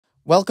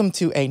Welcome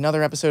to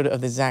another episode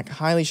of the Zach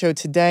Highley Show.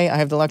 Today, I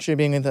have the luxury of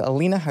being with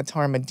Ellina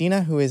Hattar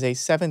Medina, who is a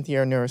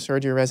 7th-year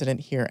neurosurgery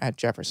resident here at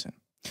Jefferson.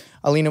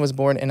 Ellina was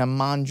born in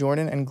Amman,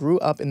 Jordan, and grew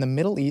up in the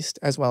Middle East,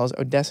 as well as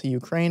Odessa,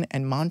 Ukraine,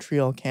 and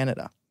Montreal,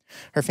 Canada.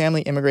 Her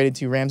family immigrated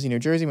to Ramsey, New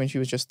Jersey when she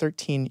was just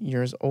 13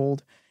 years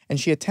old, and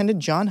she attended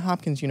Johns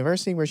Hopkins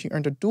University, where she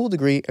earned a dual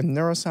degree in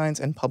Neuroscience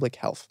and Public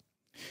Health.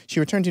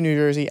 She returned to New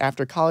Jersey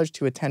after college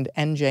to attend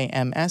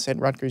NJMS at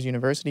Rutgers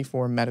University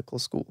for medical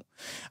school.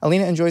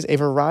 Ellina enjoys a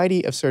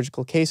variety of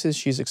surgical cases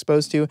she's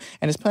exposed to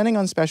and is planning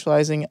on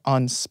specializing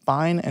on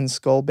spine and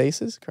skull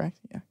bases, correct?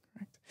 Yeah,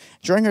 correct.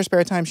 During her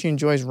spare time, she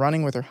enjoys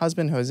running with her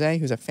husband, Jose,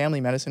 who's a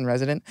family medicine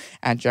resident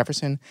at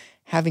Jefferson,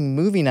 having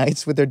movie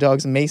nights with their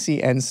dogs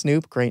Macy and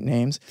Snoop, great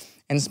names,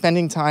 and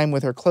spending time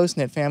with her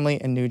close-knit family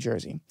in New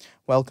Jersey.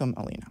 Welcome,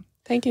 Ellina.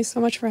 Thank you so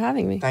much for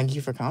having me. Thank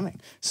you for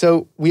coming.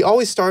 So we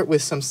always start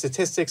with some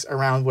statistics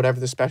around whatever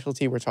the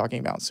specialty we're talking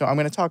about. So I'm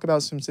going to talk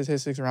about some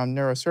statistics around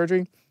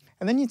neurosurgery,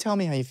 and then you tell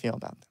me how you feel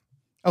about them.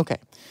 Okay,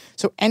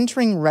 so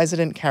entering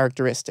resident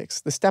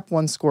characteristics. The Step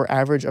 1 score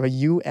average of a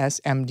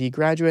USMD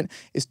graduate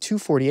is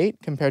 248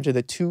 compared to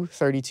the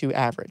 232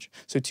 average.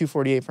 So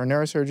 248 for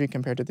neurosurgery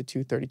compared to the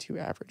 232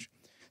 average.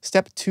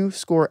 Step 2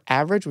 score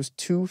average was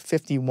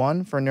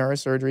 251 for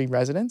neurosurgery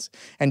residents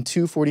and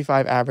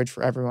 245 average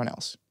for everyone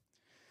else.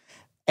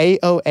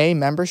 AOA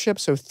membership,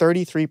 so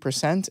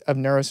 33% of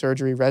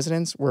neurosurgery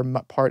residents were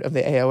part of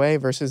the AOA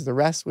versus the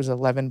rest was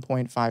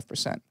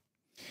 11.5%.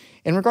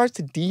 In regards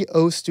to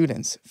DO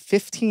students,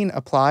 15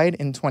 applied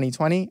in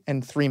 2020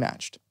 and 3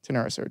 matched to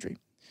neurosurgery.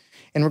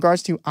 In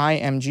regards to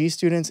IMG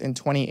students in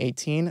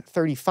 2018,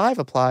 35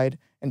 applied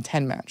and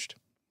 10 matched.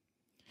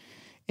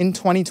 In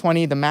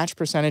 2020, the match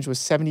percentage was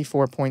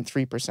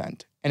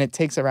 74.3%, and it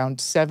takes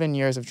around 7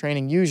 years of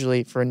training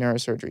usually for a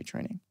neurosurgery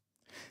training.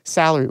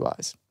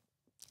 Salary-wise,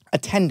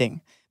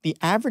 attending, the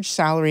average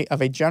salary of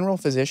a general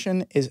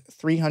physician is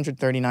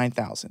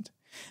 $339,000.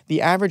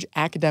 The average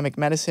academic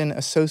medicine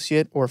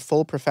associate or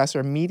full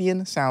professor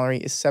median salary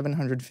is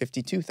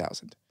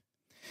 $752,000.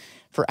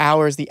 For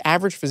hours, the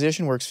average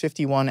physician works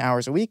 51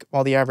 hours a week,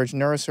 while the average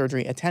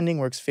neurosurgery attending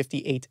works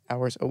 58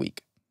 hours a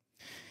week.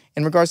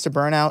 In regards to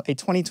burnout, a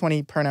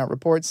 2020 burnout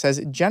report says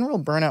general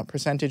burnout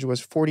percentage was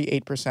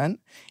 48%.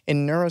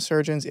 In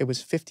neurosurgeons, it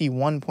was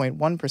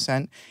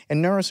 51.1%.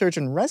 In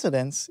neurosurgeon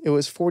residents, it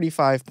was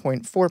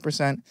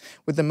 45.4%,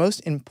 with the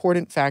most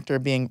important factor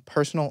being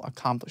personal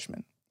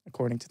accomplishment,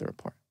 according to the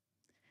report.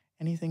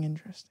 Anything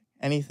interesting?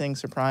 Anything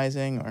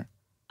surprising? Or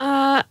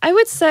I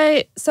would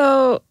say,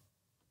 so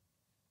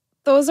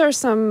those are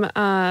some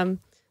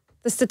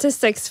the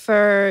statistics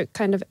for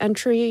kind of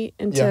entry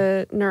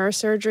into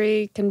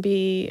neurosurgery can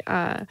be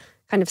kind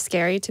of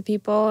scary to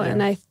people. Yeah.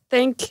 And I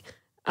think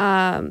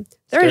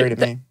scary to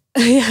me.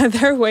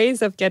 There are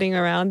ways of getting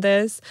around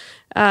this.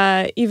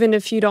 Even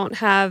if you don't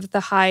have the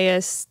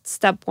highest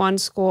Step 1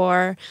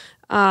 score.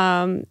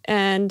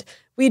 And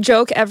we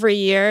joke every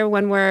year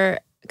when we're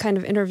kind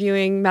of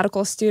interviewing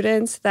medical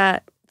students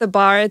that the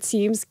bar, it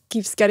seems,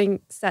 keeps getting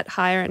set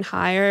higher and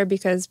higher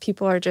because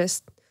people are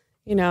just,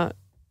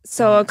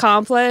 so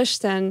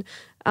accomplished. And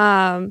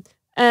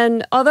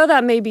although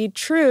that may be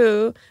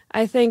true,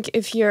 I think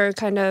if you're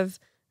kind of,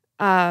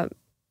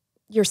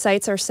 your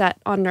sights are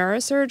set on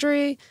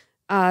neurosurgery,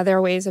 there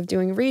are ways of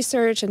doing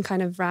research and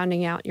kind of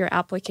rounding out your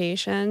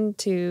application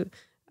to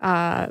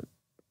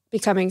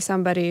becoming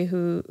somebody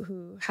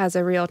who has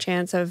a real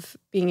chance of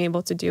being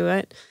able to do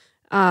it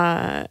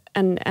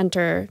and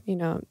enter,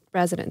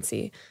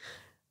 residency.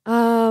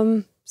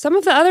 Some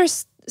of the other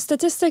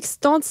statistics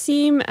don't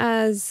seem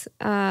as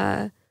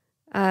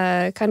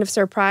kind of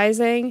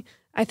surprising.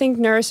 I think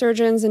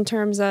neurosurgeons, in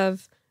terms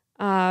of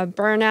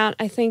burnout,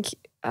 I think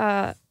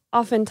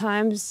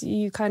oftentimes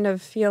you kind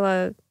of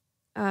feel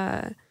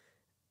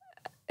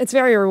it's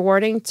very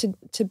rewarding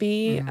to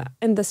be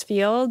in this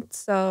field.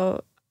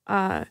 So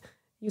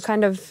you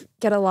kind of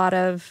get a lot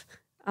of,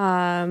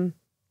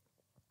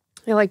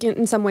 like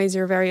in some ways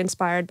you're very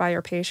inspired by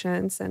your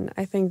patients, and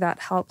I think that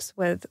helps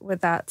with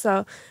that.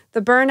 So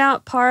the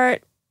burnout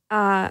part,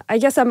 I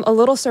guess I'm a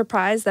little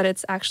surprised that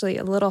it's actually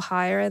a little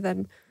higher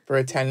than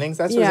for attendings.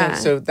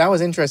 So that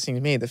was interesting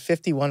to me. The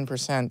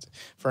 51%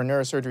 for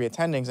neurosurgery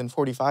attendings and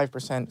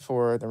 45%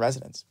 for the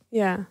residents.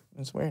 Yeah,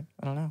 it's weird.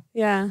 I don't know.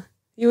 Yeah,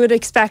 you would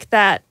expect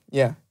that.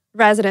 Yeah,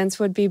 residents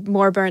would be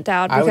more burnt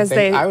out because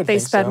they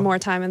spend more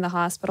time in the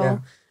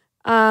hospital.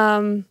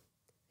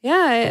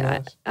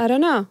 Yeah. I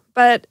don't know,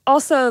 but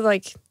also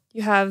like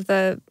you have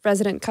the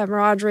resident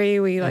camaraderie.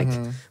 We like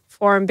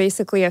form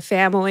basically a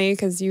family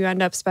because you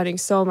end up spending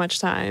so much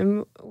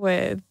time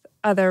with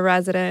other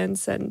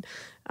residents and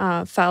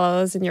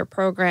fellows in your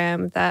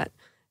program that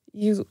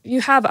you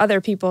have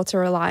other people to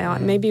rely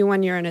on. Maybe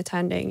when you're an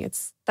attending,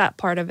 it's that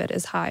part of it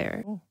is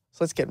higher. Cool. So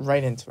let's get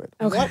right into it.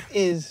 Okay. What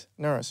is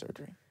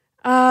neurosurgery?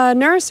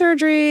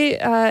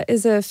 Neurosurgery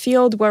is a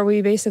field where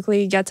we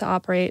basically get to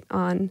operate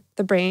on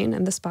the brain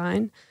and the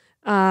spine.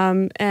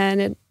 And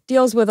it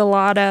deals with a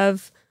lot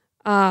of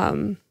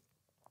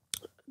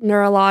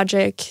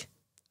neurologic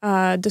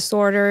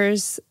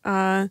disorders,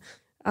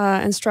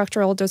 and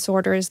structural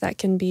disorders that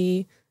can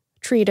be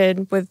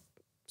treated with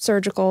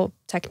surgical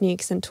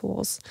techniques and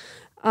tools.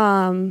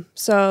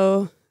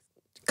 So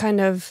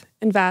kind of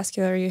in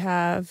vascular, you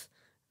have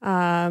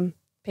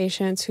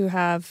patients who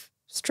have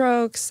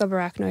strokes,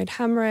 subarachnoid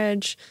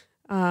hemorrhage,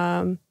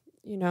 brain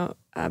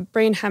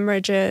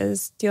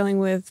hemorrhages, dealing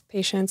with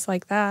patients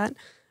like that.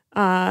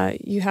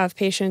 You have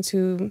patients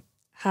who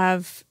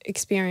have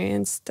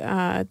experienced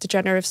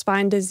degenerative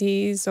spine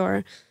disease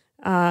or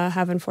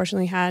have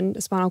unfortunately had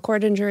a spinal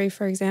cord injury,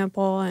 for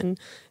example, and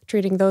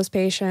treating those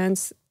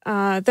patients.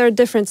 There are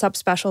different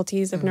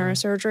subspecialties of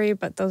neurosurgery,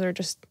 but those are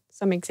just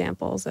some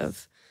examples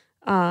of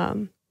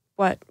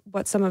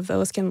what some of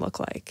those can look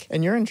like.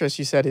 And your interest,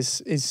 you said,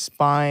 is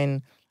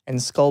spine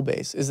and skull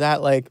base. Is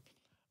that like,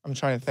 I'm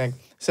trying to think.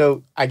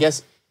 So I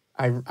guess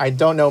I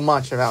don't know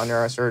much about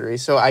neurosurgery.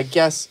 So I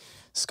guess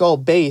skull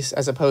base,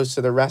 as opposed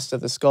to the rest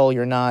of the skull,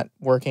 you're not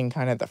working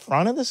kind of the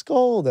front of the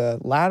skull, the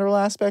lateral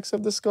aspects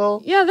of the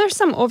skull? Yeah, there's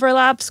some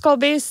overlap. Skull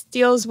base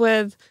deals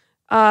with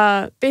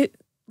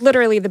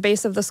literally the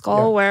base of the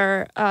skull,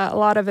 where a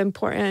lot of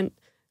important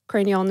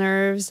cranial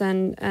nerves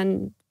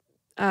and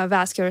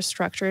vascular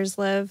structures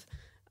live.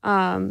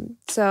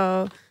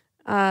 So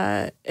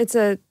it's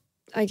a,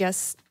 I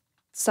guess,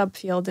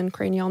 subfield in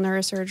cranial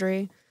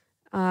neurosurgery.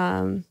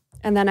 And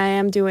then I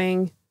am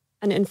doing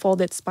an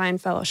infolded spine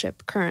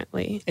fellowship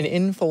currently. An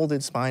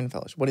infolded spine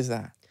fellowship. What is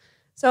that?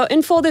 So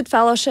infolded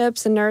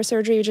fellowships in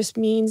neurosurgery just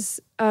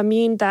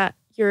mean that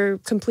you're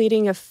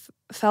completing a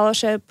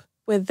fellowship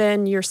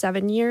within your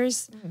 7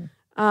 years.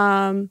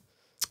 In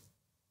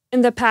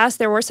the past,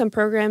 there were some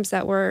programs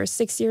that were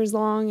 6 years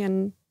long,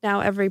 and now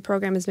every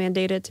program is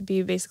mandated to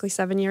be basically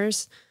 7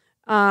 years.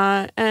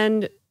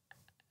 And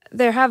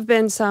there have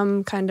been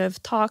some kind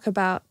of talk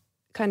about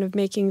kind of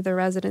making the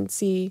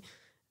residency,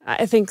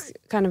 I think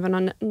kind of on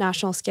a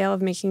national scale,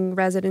 of making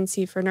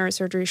residency for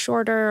neurosurgery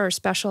shorter or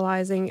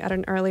specializing at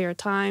an earlier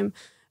time.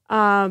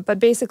 But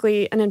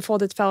basically, an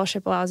enfolded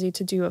fellowship allows you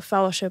to do a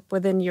fellowship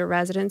within your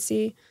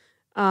residency.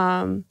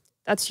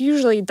 That's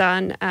usually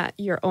done at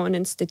your own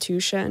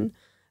institution.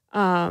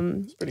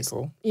 It's pretty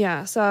cool.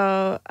 Yeah.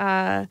 So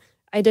I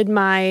did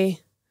my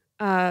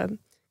kind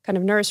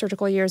of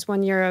neurosurgical years,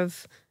 1 year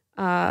of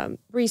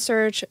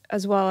research,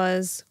 as well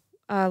as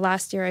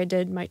last year I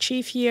did my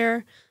chief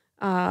year,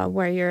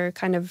 where you're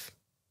kind of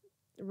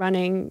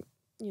running,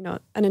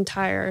 an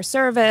entire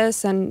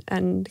service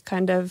and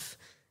kind of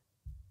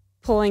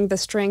pulling the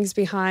strings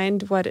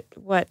behind what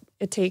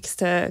it takes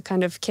to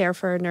kind of care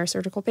for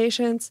neurosurgical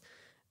patients,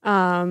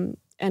 and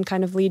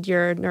kind of lead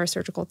your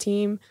neurosurgical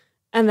team.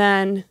 And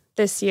then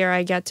this year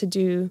I get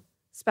to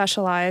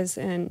specialize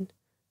in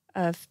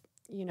a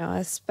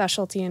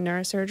specialty in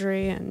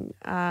neurosurgery, and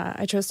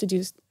I chose to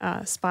do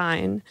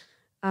spine.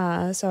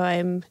 So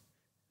I'm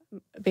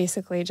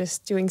basically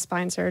just doing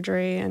spine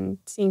surgery and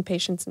seeing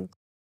patients.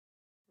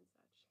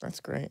 That's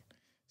great.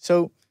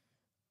 So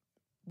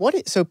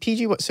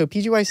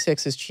PGY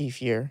 6 is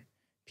chief year.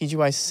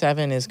 PGY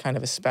 7 is kind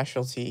of a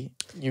specialty.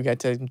 You get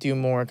to do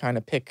more, kind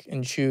of pick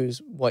and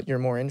choose what you're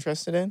more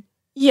interested in.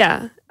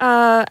 Yeah.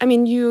 I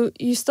mean,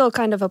 you still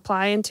kind of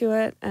apply into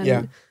it.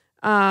 And,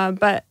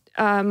 but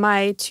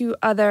my two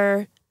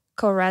other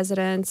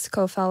co-residents,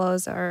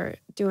 co-fellows are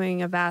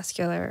doing a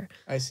vascular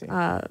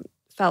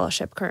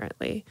fellowship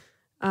currently.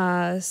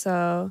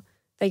 So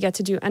they get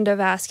to do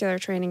endovascular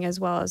training as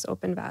well as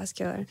open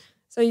vascular.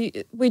 So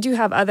we do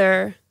have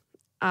other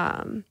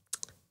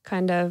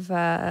kind of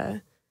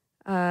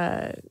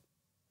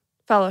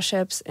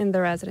fellowships in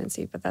the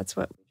residency, but that's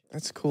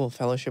cool.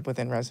 Fellowship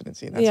within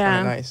residency. That's really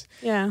nice.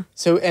 Yeah.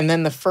 So, and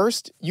then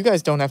you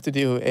guys don't have to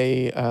do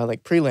a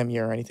like prelim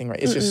year or anything,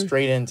 right? It's just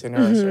straight into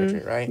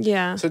neurosurgery, right?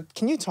 Yeah. So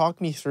can you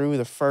talk me through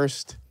the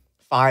first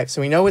 5?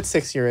 So we know what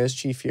 6th year is,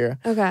 chief year.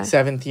 Okay.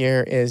 7th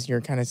year is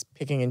you're kind of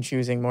picking and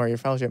choosing more of your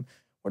fellowship.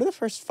 What are the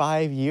first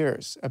 5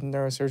 years of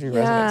neurosurgery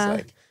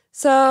residence like?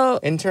 So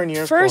intern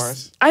year, first, of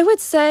course. I would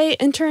say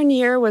intern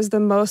year was the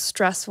most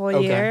stressful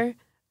year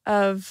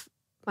of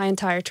my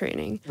entire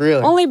training.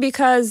 Really? Only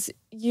because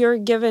you're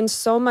given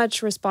so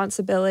much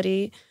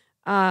responsibility.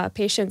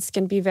 Patients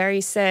can be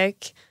very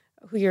sick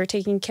who you're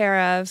taking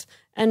care of.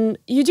 And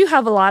you do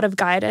have a lot of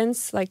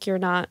guidance, like you're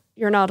not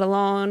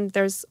alone.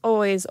 There's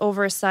always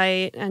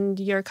oversight, and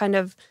you're kind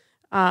of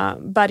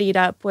buddied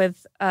up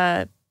with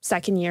a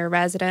second-year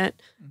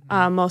resident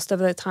most of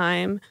the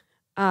time.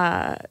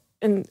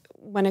 And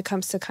when it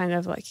comes to kind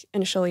of like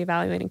initially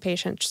evaluating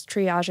patients,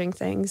 triaging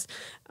things.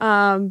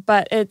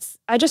 But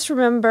I just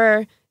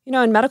remember,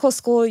 in medical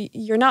school,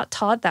 you're not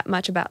taught that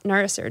much about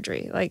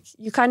neurosurgery. Like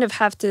you kind of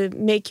have to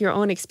make your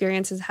own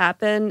experiences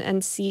happen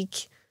and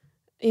seek,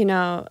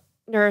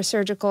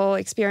 neurosurgical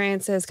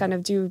experiences, kind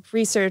of do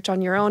research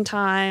on your own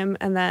time.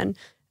 And then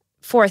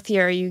 4th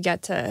year, you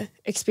get to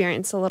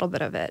experience a little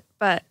bit of it.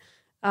 But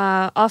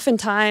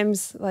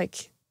oftentimes,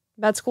 like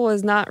med school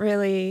is not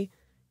really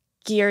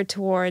geared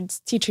towards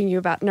teaching you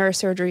about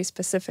neurosurgery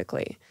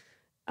specifically.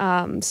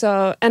 I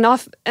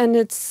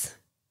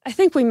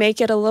think we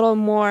make it a little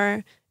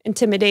more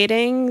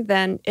intimidating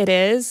than it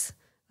is.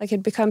 like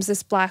it becomes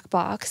this black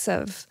box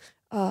of,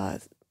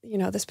 you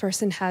know, this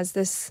person has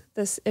this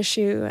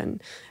issue,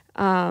 and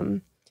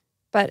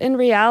but in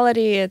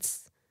reality,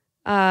 it's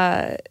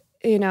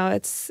you know,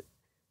 it's,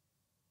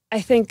 I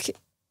think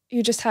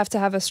you just have to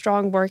have a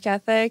strong work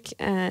ethic,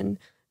 and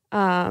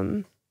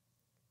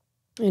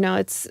you know,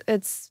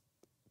 it's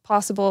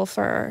possible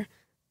for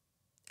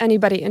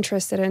anybody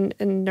interested in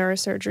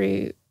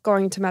neurosurgery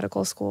going to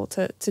medical school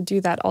to do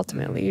that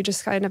ultimately. You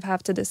just kind of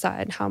have to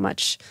decide how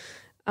much,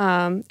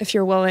 if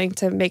you're willing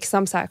to make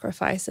some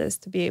sacrifices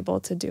to be able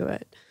to do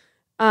it.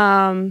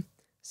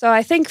 So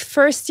I think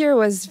first year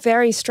was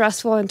very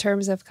stressful in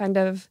terms of kind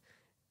of,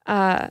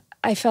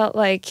 I felt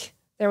like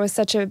there was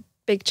such a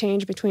big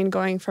change between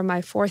going from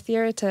my fourth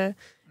year to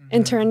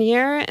intern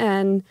year,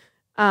 and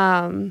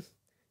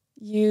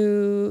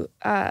you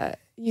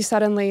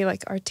suddenly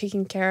like are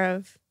taking care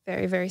of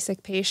very, very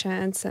sick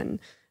patients, and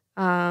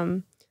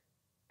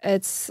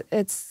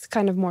it's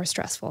kind of more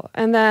stressful.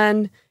 And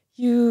then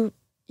you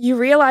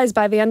realize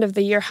by the end of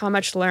the year how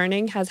much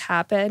learning has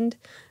happened,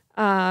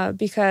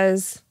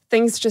 because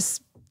things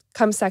just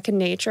come second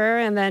nature,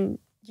 and then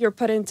you're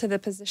put into the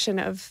position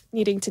of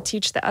needing to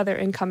teach the other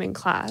incoming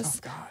class.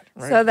 Oh God!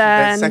 Right. So then,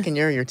 that second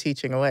year you're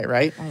teaching away,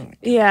 right? Oh my God.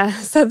 Yeah.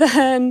 So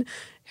then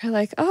you're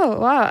like, oh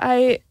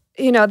wow,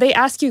 you know, they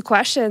ask you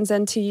questions,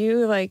 and to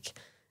you, like,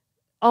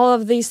 all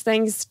of these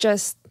things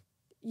just,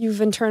 you've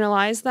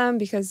internalized them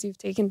because you've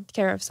taken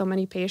care of so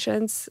many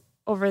patients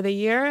over the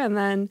year. And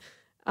then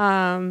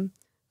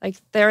like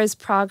there is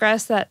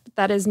progress that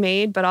is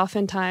made, but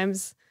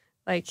oftentimes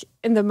like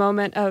in the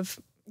moment of,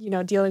 you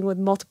know, dealing with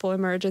multiple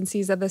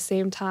emergencies at the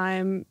same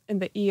time in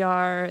the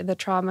ER, the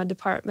trauma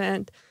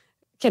department,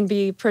 can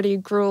be pretty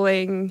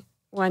grueling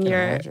when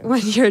you're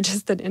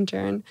just an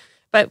intern.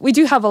 But we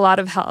do have a lot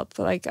of help.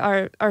 Like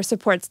our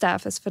support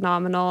staff is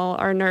phenomenal.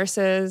 Our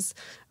nurses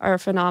are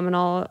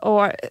phenomenal.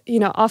 Or, you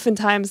know,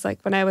 oftentimes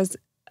like when I was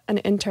an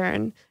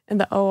intern in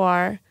the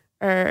OR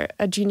or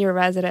a junior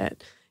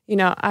resident, you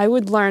know, I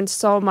would learn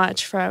so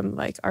much from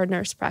like our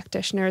nurse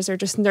practitioners or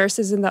just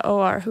nurses in the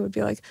OR who would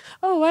be like,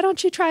 oh, why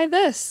don't you try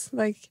this?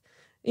 Like,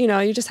 you know,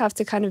 you just have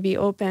to kind of be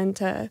open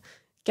to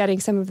getting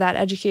some of that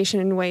education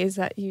in ways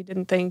that you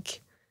didn't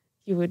think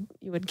you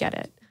would get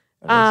it.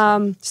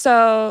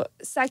 So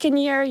second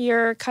year,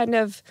 you're kind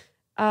of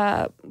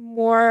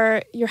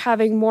you're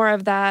having more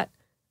of that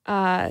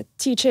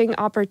teaching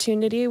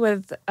opportunity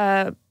with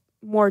a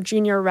more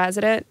junior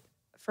resident,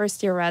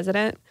 first year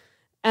resident.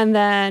 And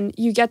then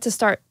you get to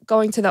start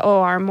going to the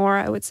OR more,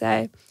 I would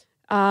say.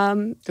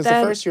 Because the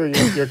first year,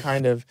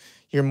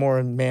 you're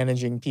more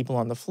managing people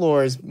on the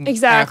floors.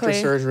 Exactly.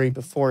 After surgery,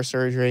 before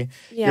surgery.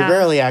 Yeah. You're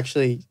rarely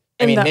actually,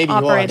 I mean, maybe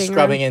you are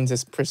scrubbing room.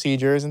 into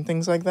procedures and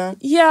things like that.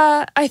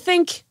 Yeah, I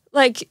think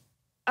like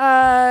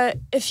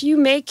if you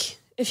make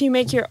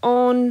your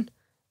own,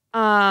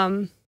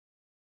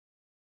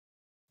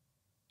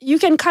 you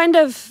can kind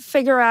of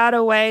figure out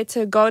a way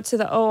to go to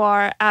the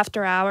OR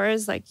after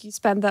hours. Like you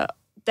spend the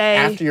day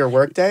after your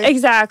work day.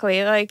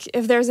 Exactly. Like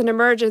if there's an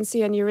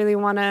emergency and you really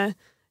want to,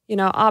 you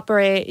know,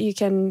 operate, you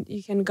can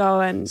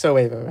go and. So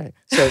wait.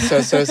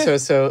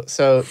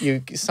 So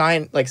you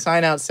sign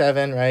out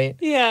 7, right?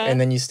 Yeah.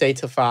 And then you stay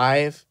till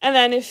 5. And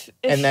then if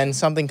and then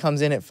something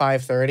comes in at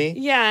 5:30.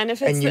 Yeah, and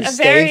if it's a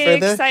very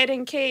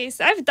exciting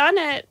case, I've done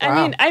it. Wow.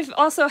 I mean, I've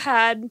also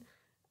had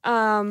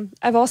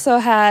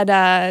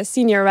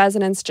senior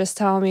residents just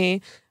tell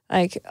me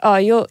like, oh,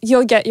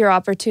 you'll get your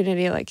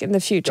opportunity like in the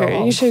future.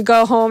 You should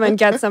go home and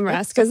get some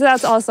rest, because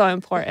that's also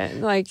important.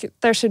 Like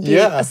there should be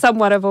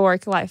somewhat of a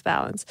work-life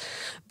balance.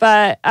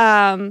 But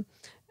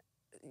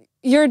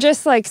you're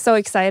just like so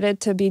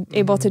excited to be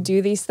able to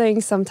do these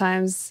things.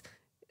 Sometimes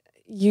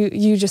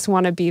you just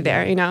want to be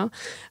there, you know.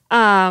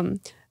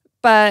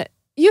 But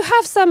you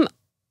have some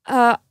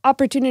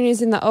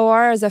opportunities in the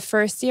OR as a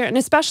first year, and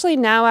especially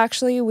now,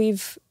 actually,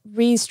 we've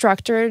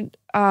restructured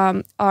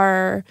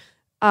our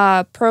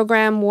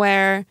program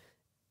where,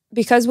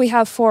 because we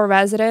have 4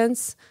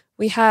 residents,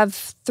 we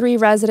have 2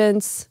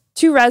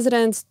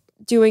 residents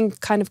doing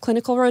kind of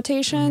clinical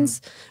rotations,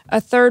 a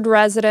third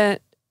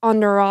resident on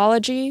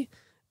neurology,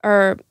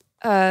 or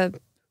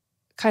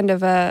kind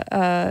of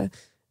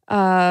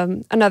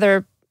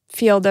another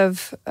field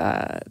of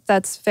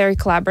that's very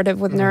collaborative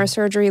with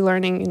neurosurgery,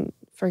 learning,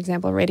 for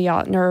example,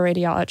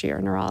 neuroradiology or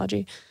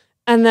neurology.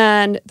 And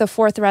then the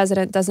 4th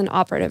resident does an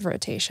operative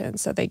rotation,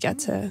 so they get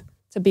to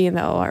be in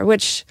the OR,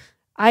 which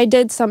I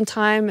did some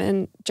time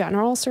in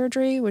general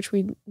surgery, which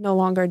we no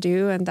longer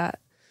do, and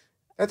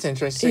that's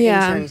interesting.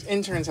 Yeah.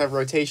 Interns have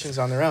rotations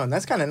on their own.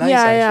 That's kind of nice,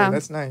 actually. Yeah.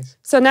 That's nice.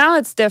 So now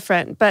it's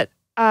different, but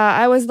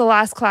I was the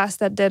last class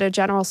that did a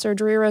general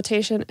surgery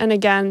rotation. And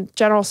again,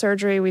 general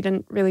surgery, we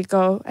didn't really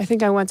go. I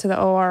think I went to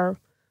the OR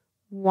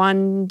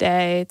one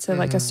day to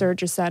like a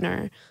surgery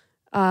center.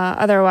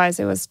 Otherwise,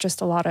 it was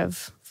just a lot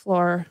of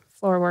floor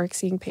work,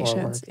 seeing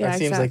patients. Yeah, that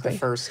seems like the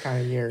first kind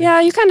of year.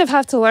 Yeah, you kind of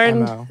have to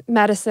learn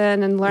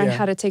medicine and learn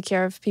how to take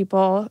care of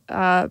people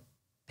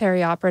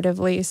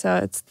perioperatively.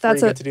 So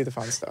that's you get to do the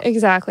fun stuff.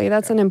 Exactly,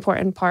 that's an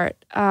important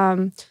part.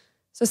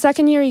 So So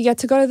second year, you get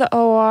to go to the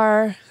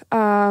OR,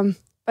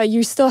 but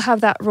you still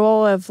have that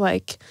role of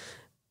like,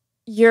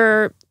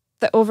 you're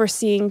the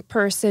overseeing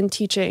person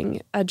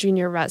teaching a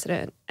junior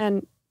resident,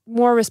 and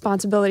more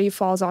responsibility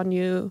falls on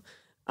you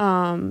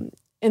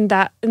in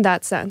that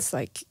sense.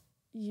 Like,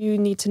 you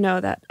need to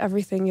know that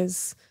everything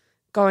is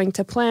going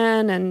to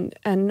plan,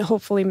 and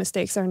hopefully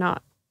mistakes are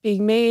not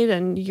being made,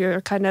 and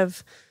you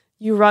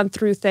run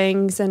through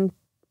things and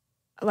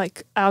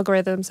like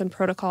algorithms and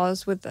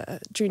protocols with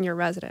the junior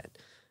resident.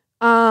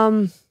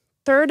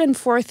 Third and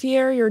fourth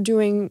year, you're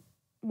doing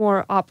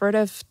more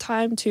operative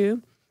time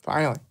too.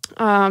 Finally.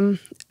 And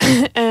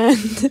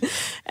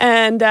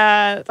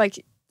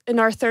like in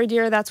our third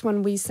year, that's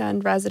when we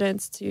send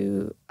residents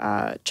to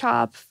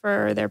CHOP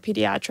for their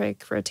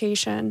pediatric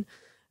rotation.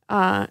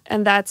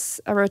 And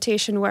that's a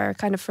rotation where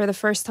kind of for the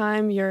first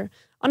time you're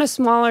on a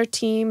smaller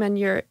team and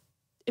you're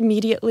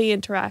immediately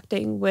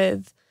interacting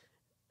with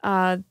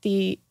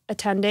the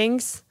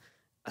attendings.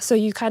 So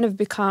you kind of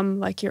become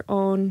like your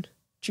own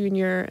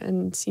junior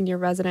and senior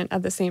resident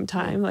at the same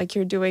time. Like,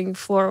 you're doing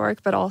floor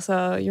work, but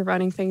also you're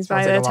running things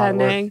by the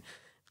attending.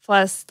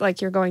 Plus, like,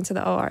 you're going to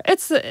the OR.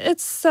 It's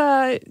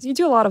you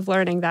do a lot of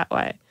learning that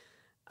way.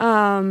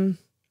 And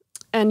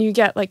you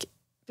get like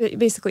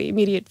basically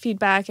immediate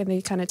feedback, and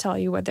they kind of tell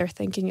you what they're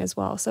thinking as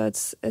well. So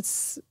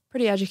it's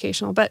pretty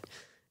educational, but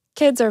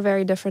kids are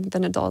very different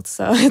than adults.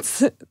 So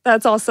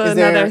that's also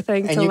another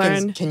thing to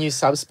learn. Can you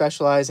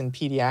subspecialize in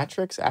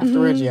pediatrics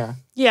afterwards? Mm-hmm. Yeah.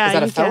 Yeah. Is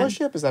that a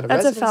fellowship? Is that a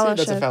residency?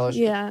 That's a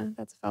fellowship. Yeah,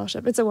 that's a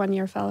fellowship. It's a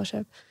 1-year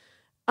fellowship.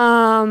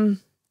 And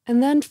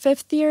then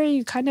fifth year,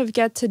 you kind of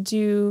get to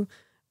do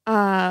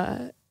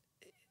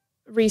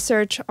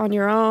research on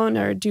your own,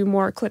 or do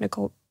more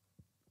clinical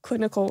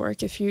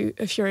work if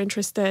you're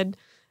interested.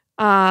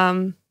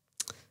 And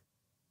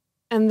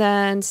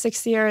then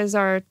sixth year is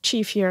our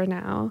chief year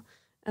now.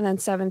 And then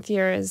seventh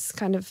year is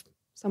kind of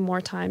some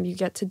more time. You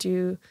get to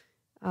do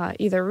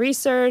either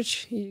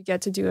research, you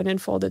get to do an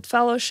enfolded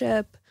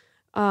fellowship.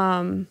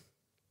 So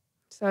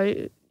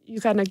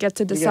you kind of get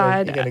to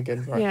decide. You get a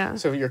good run. Yeah.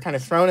 So you're kind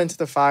of thrown into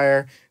the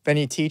fire, then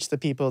you teach the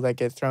people that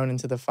get thrown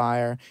into the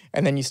fire,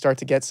 and then you start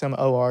to get some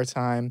OR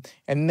time,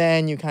 and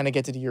then you kind of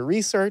get to do your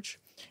research,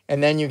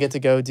 and then you get to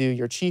go do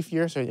your chief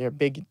year, so you're a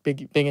big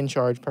in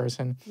charge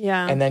person.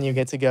 Yeah. And then you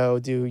get to go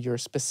do your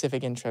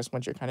specific interest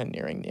once you're kind of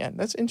nearing the end.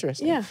 That's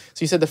interesting. Yeah.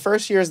 So you said the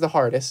first year is the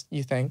hardest,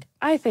 you think?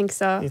 I think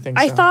so. You think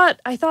I so?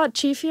 I thought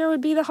chief year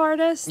would be the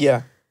hardest.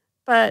 Yeah.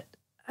 But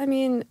I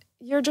mean,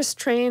 you're just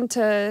trained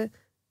to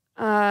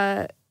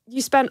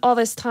you spend all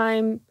this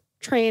time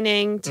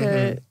training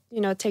to,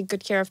 take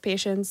good care of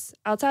patients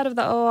outside of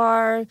the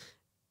OR,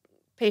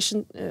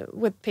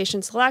 with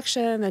patient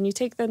selection. Then you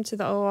take them to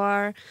the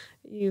OR.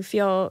 You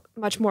feel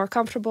much more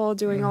comfortable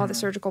doing all the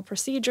surgical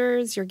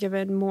procedures. You're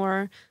given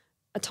more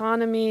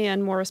autonomy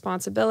and more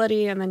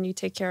responsibility. And then you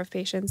take care of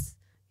patients,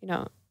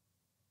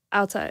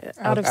 out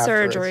of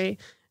surgery.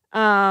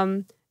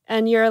 And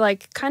you're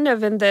like kind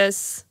of in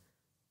this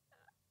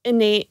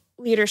innate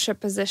leadership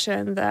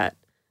position that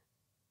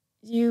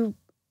you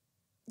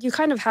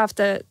kind of have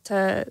to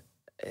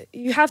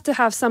you have to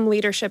have some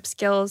leadership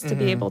skills to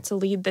be able to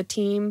lead the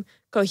team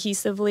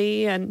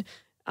cohesively. And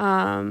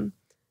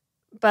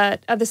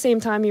but at the same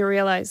time, you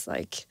realize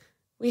like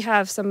we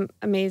have some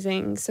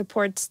amazing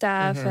support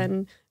staff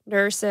and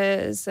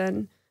nurses,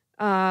 and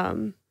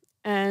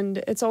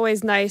it's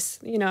always nice,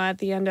 at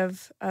the end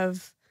of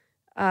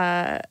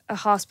a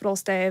hospital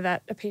stay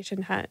that a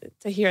patient had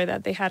to hear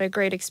that they had a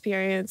great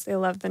experience. They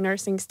loved the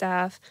nursing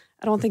staff.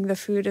 I don't think the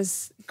food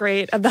is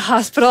great at the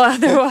hospital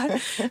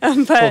otherwise,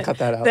 but we'll cut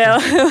that out.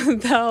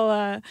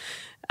 They'll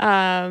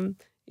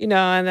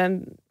and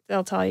then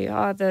they'll tell you,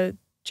 oh, the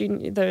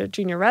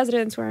junior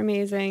residents were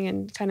amazing,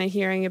 and kind of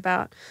hearing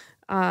about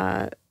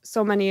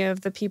so many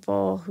of the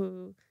people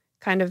who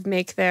kind of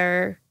make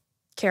their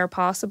care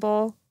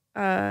possible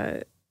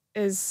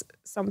is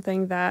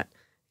something that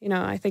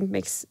I think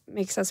makes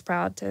us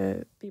proud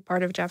to be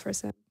part of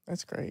Jefferson.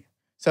 That's great.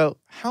 So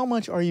how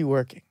much are you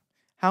working?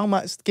 How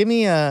much? Give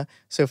me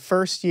so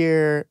first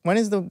year, when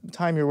is the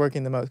time you're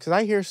working the most? Because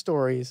I hear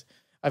stories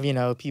of,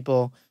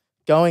 people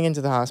going into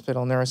the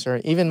hospital,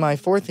 neurosurgery. Even my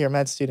fourth year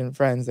med student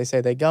friends, they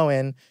say they go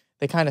in,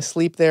 they kind of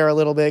sleep there a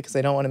little bit because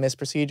they don't want to miss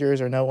procedures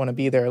or don't want to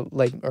be there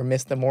or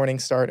miss the morning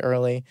start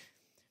early.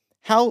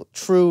 How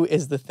true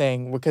is the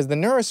thing? Because the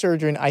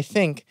neurosurgeon, I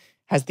think,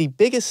 has the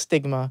biggest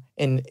stigma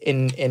in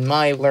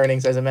my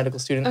learnings as a medical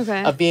student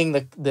of being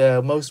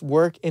the most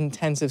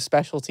work-intensive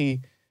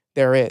specialty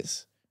there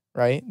is,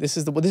 right? This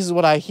is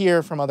what I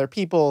hear from other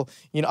people,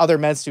 other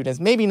med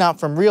students, maybe not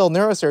from real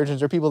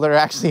neurosurgeons or people that are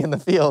actually in the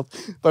field,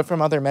 but from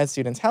other med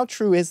students. How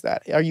true is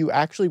that? Are you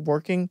actually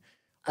working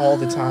all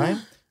the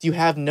time? Do you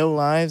have no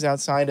lives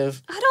outside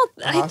of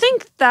I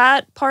think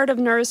that part of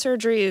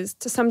neurosurgery is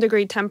to some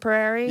degree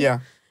temporary. Yeah.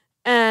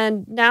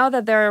 And now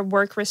that there are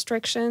work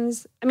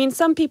restrictions, I mean,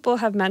 some people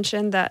have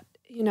mentioned that,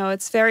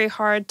 it's very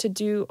hard to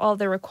do all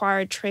the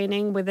required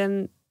training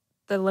within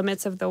the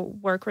limits of the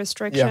work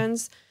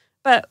restrictions. Yeah.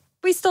 But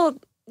we still,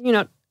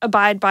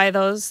 abide by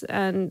those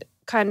and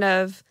kind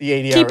of The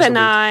 80 keep hours an a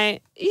week. eye.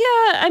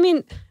 Yeah, I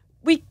mean,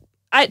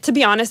 to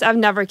be honest, I've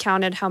never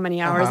counted how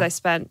many hours I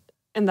spent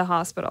in the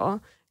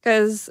hospital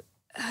because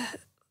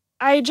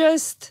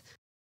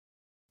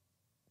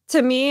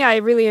to me, I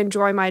really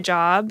enjoy my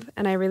job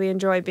and I really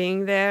enjoy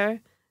being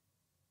there.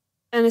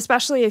 And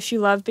especially if you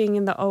love being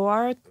in the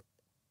OR,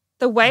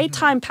 the way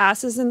time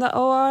passes in the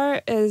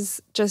OR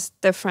is just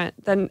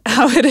different than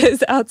how it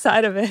is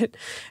outside of it.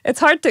 It's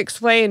hard to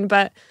explain,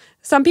 but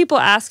some people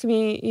ask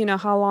me,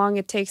 how long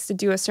it takes to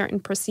do a certain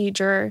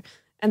procedure,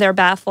 and they're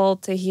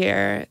baffled to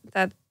hear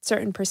that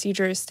certain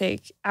procedures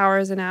take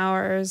hours and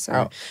hours.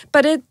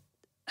 But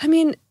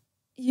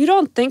you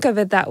don't think of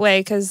it that way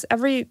because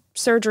every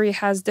surgery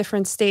has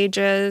different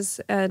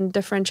stages and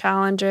different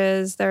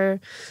challenges. There are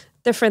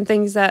different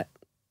things that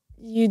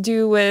you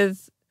do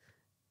with,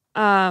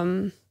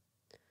 I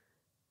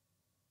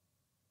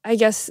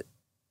guess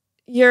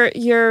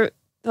you're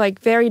like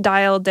very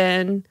dialed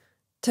in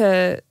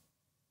to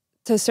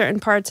certain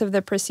parts of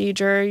the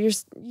procedure.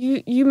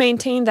 You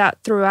maintain that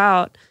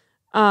throughout.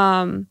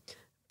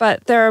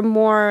 But there are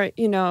more,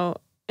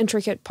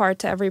 intricate part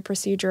to every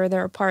procedure.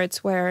 There are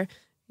parts where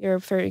you're,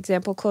 for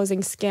example,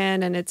 closing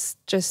skin, and it's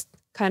just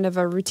kind of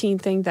a routine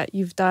thing that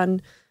you've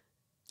done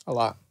a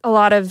lot.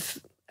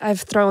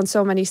 I've thrown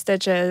so many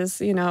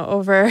stitches,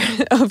 over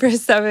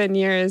 7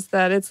 years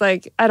that it's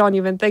like I don't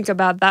even think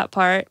about that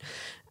part.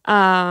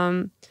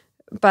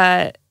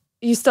 But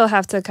you still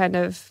have to kind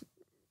of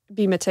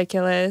be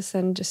meticulous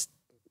and just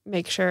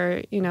make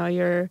sure,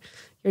 you're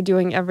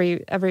doing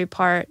every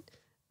part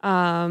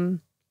well.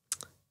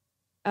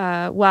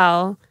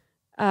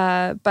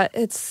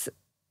 But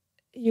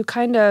you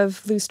kind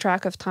of lose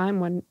track of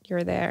time when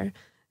you're there.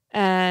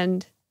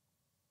 And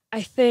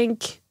I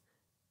think,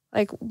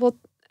 I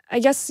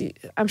guess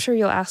I'm sure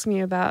you'll ask me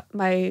about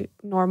my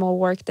normal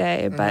work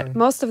day, but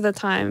most of the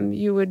time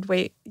you would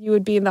be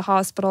in the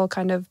hospital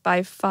kind of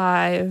by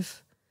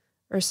 5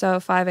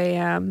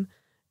 a.m.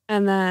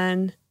 And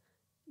then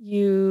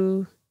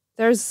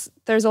there's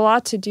a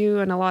lot to do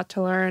and a lot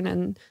to learn.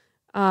 And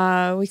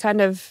we kind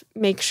of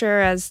make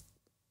sure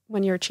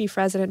when you're a chief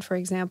resident, for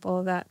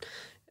example, that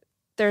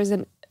there's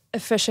an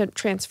efficient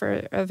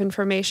transfer of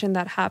information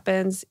that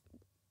happens,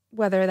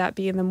 whether that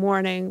be in the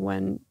morning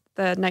when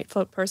the night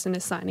float person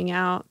is signing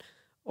out,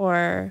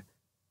 or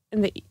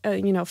in the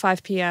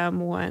 5 p.m.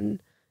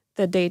 when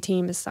the day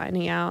team is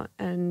signing out,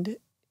 and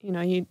you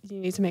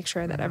need to make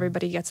sure that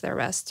everybody gets their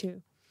rest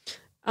too.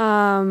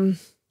 I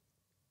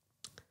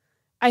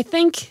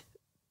think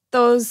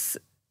those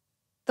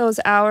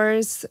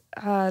hours,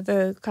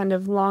 the kind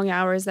of long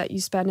hours that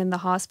you spend in the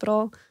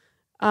hospital,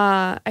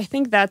 I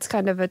think that's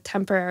kind of a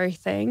temporary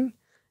thing,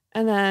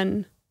 and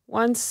then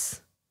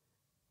once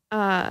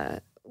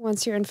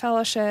you're in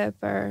fellowship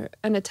or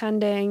an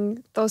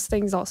attending, those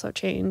things also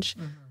change.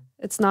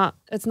 It's not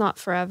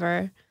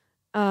forever,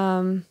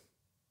 and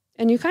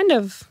you kind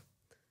of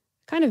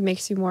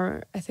makes you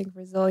more, I think,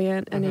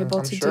 resilient and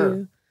able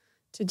to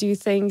do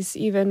things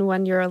even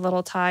when you're a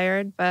little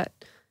tired. But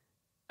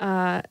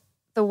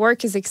the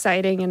work is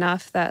exciting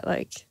enough that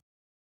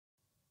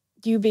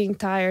you being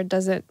tired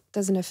doesn't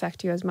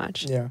affect you as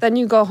much. Yeah. Then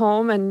you go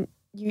home and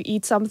you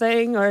eat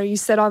something, or you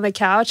sit on the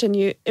couch and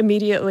you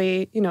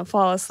immediately,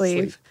 fall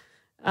asleep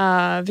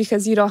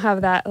because you don't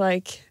have that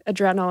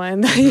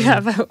adrenaline that you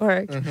have at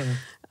work.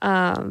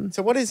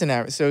 So what is an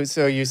average?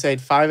 So you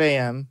said 5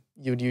 a.m.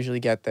 you would usually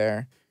get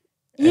there.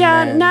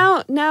 Yeah,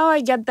 now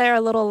I get there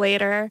a little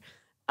later.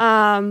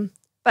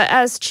 But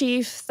as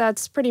chief,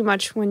 that's pretty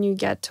much when you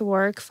get to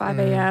work, 5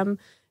 a.m.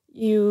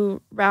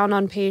 You round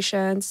on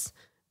patients.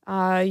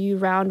 You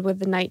round with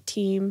the night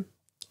team.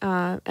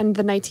 And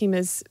the night team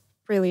is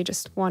really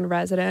just one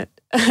resident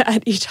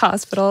at each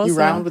hospital. You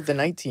round with the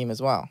night team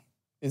as well.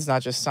 It's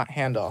not just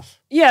handoff.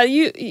 Yeah,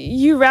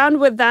 you round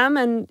with them,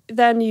 and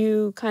then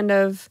you kind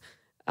of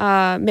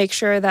make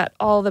sure that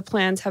all the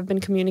plans have been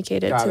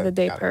communicated to the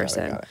day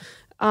person.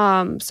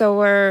 So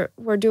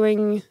we're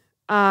doing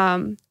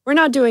we're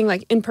not doing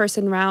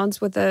in-person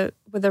rounds with the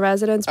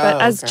residents,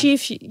 but as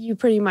chief, you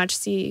pretty much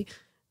see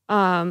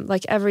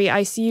every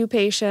ICU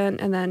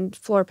patient and then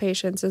floor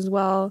patients as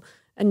well,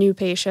 and new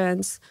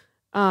patients.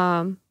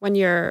 When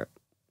you're,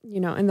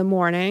 in the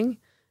morning,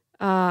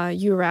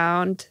 you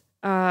round,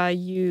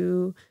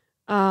 you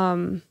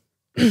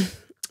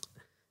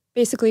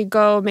basically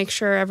go make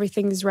sure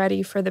everything's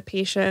ready for the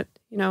patient,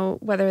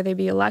 whether they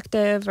be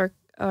elective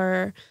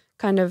or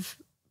kind of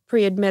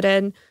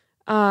pre-admitted.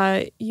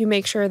 You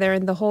make sure they're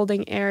in the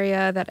holding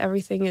area, that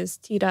everything is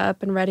teed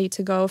up and ready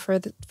to go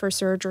for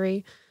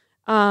surgery.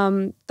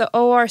 The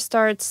OR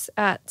starts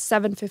at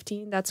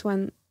 7:15. That's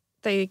when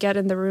they get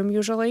in the room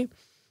usually.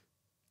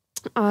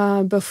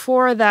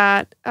 Before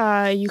that,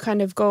 you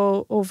kind of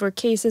go over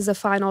cases a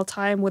final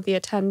time with the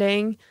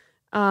attending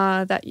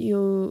that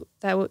you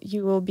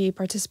will be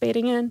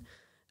participating in.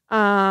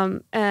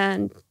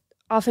 And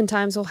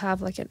oftentimes we'll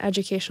have an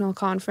educational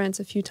conference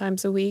a few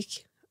times a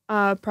week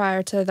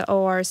prior to the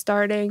OR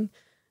starting.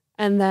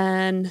 And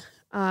then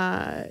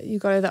you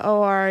go to the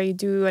OR, you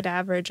do an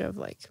average of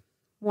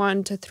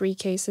 1 to 3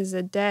 cases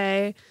a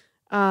day.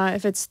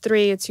 If it's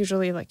 3, it's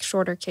usually like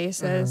shorter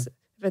cases.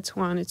 If it's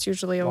 1, it's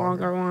usually a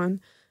longer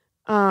one.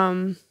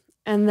 And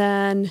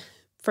then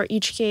for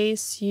each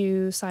case,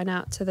 you sign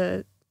out to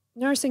the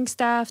nursing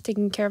staff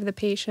taking care of the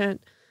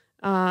patient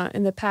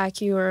in the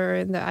PACU or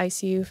in the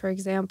ICU, for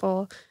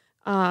example.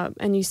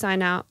 And you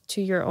sign out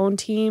to your own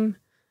team.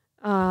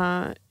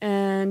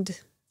 And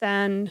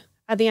then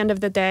at the end of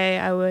the day,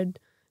 I would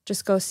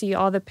just go see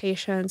all the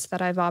patients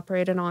that I've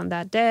operated on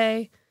that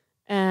day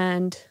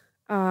and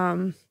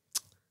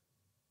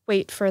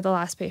wait for the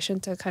last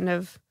patient to kind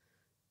of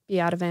be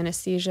out of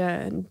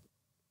anesthesia and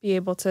be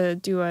able to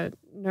do a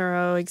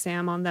neuro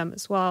exam on them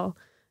as well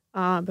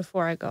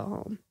before I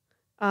go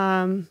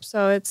home.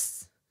 So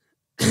it's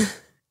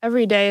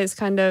every day is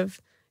kind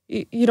of,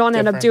 you don't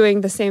end up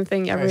doing the same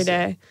thing every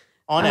day.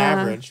 On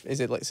average, is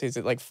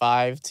it like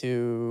 5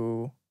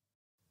 to?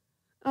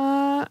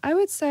 I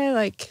would say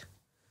like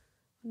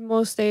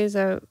most days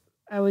I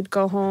would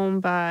go home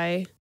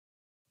by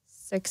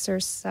 6 or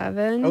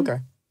 7. Okay.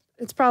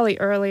 It's probably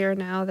earlier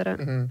now that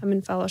I'm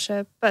in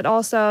fellowship, but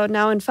also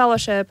now in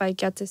fellowship I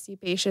get to see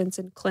patients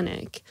in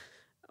clinic,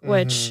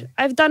 which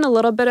I've done a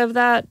little bit of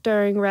that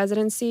during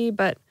residency,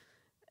 but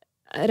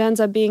it ends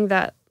up being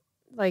that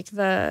like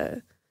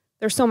there's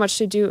so much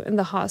to do in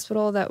the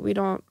hospital that we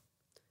don't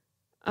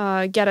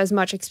get as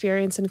much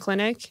experience in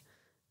clinic.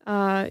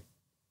 And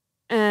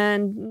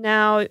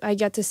now I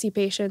get to see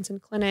patients in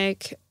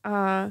clinic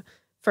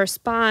for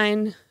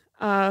spine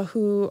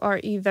who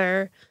are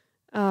either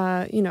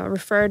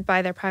referred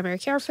by their primary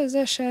care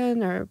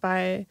physician or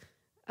by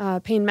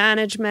pain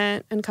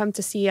management and come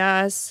to see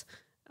us.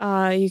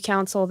 You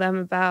counsel them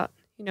about,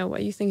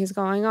 what you think is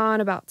going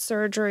on, about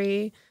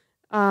surgery.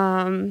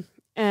 And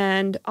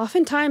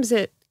oftentimes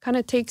it kind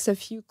of takes a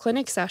few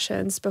clinic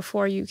sessions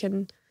before you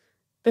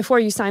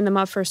sign them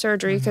up for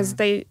surgery, because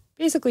they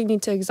basically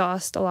need to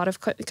exhaust a lot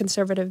of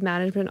conservative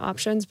management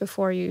options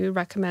before you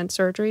recommend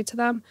surgery to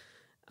them.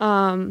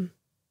 And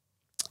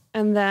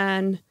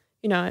then,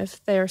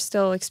 if they're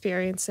still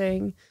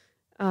experiencing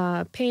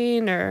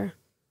pain or,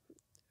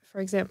 for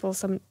example,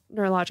 some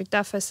neurologic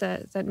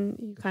deficit, then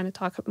you kind of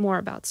talk more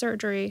about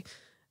surgery.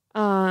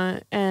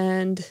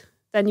 And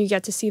then you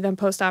get to see them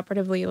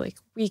postoperatively, like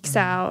weeks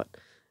out.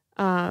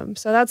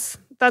 So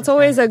that's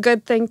always a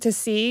good thing to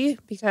see,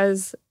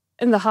 because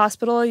in the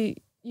hospital,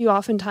 you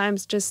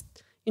oftentimes just,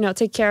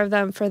 take care of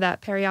them for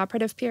that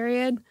perioperative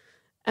period.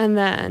 And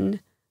then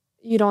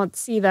you don't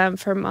see them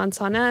for months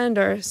on end,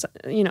 or,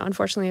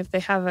 unfortunately, if they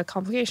have a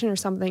complication or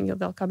something,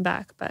 they'll come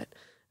back. But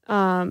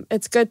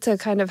it's good to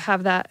kind of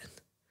have that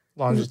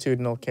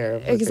longitudinal care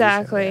of the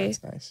exactly.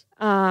 patient. Yeah, that's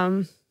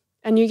nice.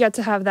 And you get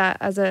to have that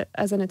as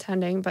an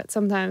attending, but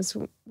sometimes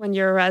when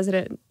you're a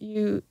resident,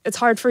 it's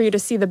hard for you to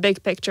see the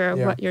big picture of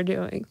what you're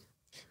doing.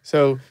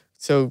 So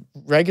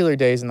regular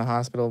days in the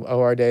hospital,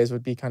 OR days,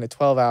 would be kind of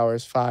 12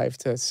 hours, 5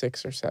 to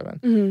 6 or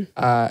 7.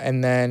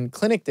 And then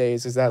clinic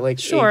days, is that like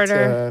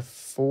shorter. 8 to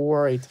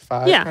 4, 8 to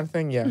 5 kind of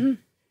thing? Yeah. Yeah.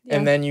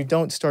 And then you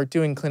don't start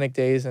doing clinic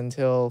days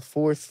until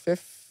 4th,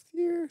 5th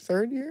year,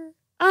 3rd year?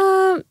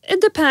 It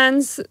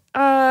depends.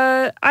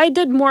 I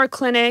did more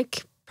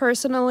clinic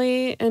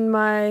personally in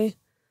my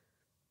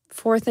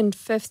 4th and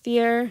 5th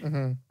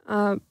year.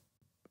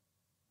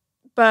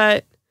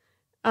 But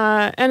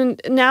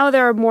and now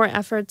there are more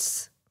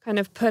efforts kind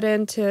of put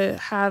in to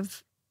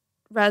have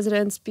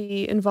residents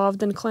be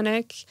involved in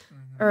clinic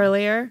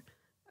earlier,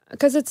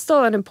 because it's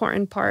still an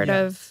important part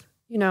of,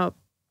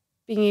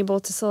 being able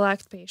to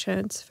select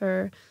patients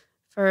for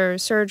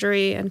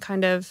surgery and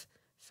kind of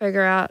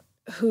figure out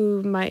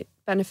who might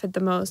benefit the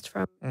most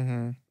from,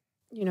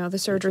 the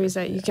surgeries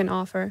that you can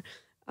offer.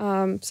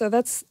 So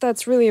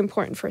that's really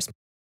important for us.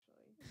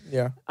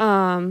 Yeah.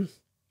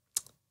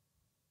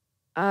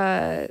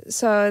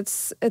 So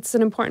it's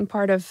an important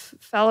part of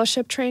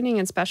fellowship training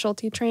and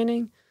specialty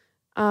training.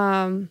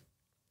 And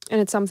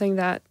it's something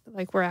that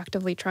we're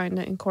actively trying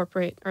to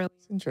incorporate early.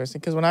 It's interesting,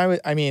 because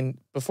when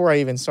before I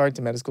even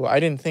started med school, I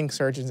didn't think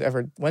surgeons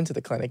ever went to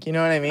the clinic. You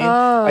know what I mean?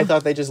 Oh. I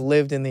thought they just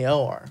lived in the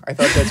OR. I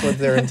thought that's what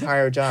their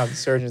entire job.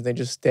 Surgeons, they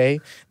just stay,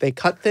 they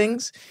cut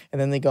things, and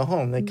then they go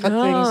home. They cut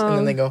things, and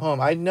then they go home.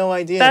 I had no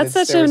idea. That's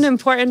such an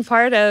important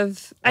part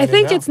of, I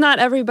think it's not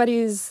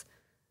everybody's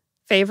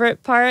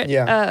favorite part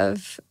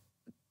of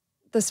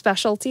the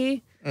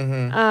specialty.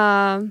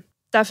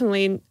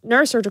 Definitely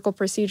neurosurgical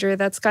procedure,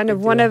 that's kind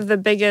of one of the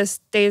biggest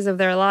days of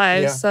their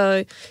lives.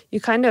 So you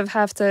kind of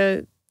have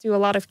to do a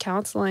lot of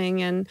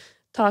counseling and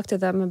talk to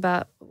them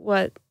about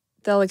what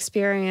they'll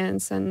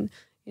experience and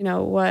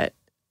what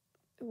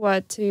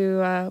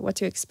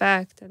to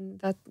expect,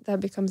 and that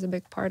becomes a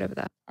big part of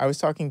that. I was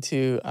talking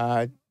to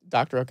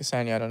Dr.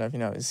 Okasanya, I don't know if you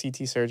know, a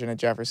CT surgeon at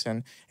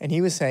Jefferson, and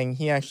he was saying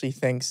he actually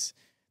thinks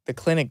the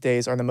clinic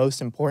days are the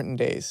most important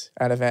days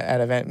at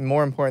event,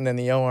 more important than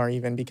the OR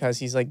even, because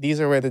he's like,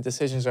 these are where the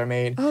decisions are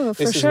made. Oh, this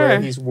for is sure.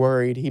 where he's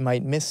worried he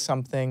might miss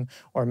something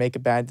or make a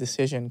bad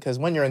decision. Because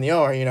when you're in the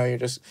OR,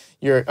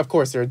 of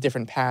course there are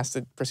different paths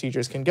that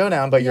procedures can go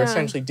down, but you're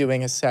essentially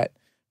doing a set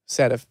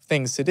set of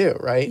things to do,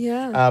 right?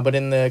 Yeah. But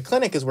in the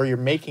clinic is where you're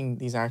making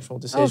these actual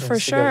decisions for to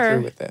sure. go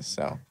through with this.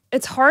 So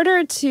it's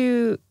harder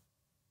to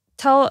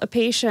tell a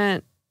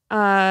patient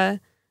to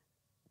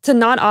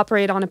not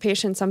operate on a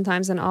patient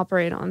sometimes than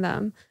operate on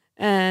them.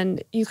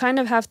 And you kind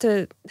of have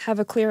to have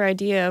a clear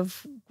idea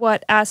of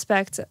what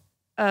aspects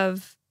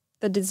of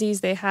the disease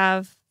they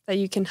have that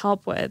you can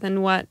help with,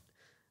 and what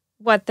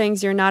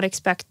things you're not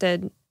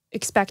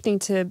expecting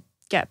to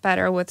get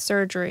better with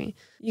surgery.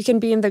 You can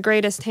be in the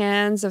greatest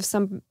hands of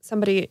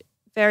somebody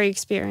very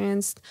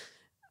experienced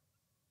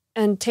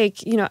and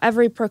take,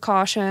 every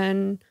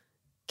precaution,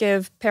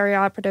 give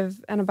perioperative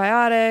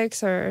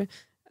antibiotics, or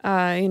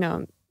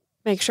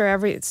make sure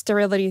every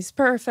sterility is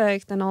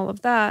perfect and all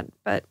of that.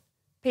 But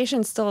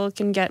patients still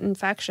can get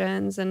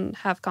infections and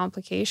have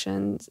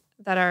complications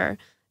that are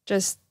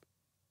just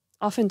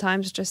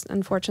oftentimes just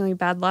unfortunately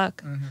bad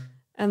luck. Mm-hmm.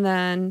 And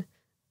then,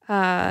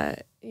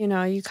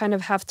 you kind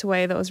of have to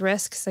weigh those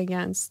risks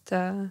against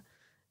the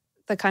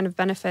kind of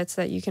benefits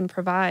that you can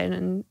provide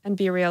and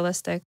be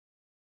realistic.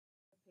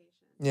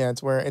 Yeah,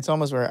 it's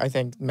almost where I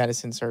think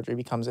medicine surgery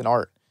becomes an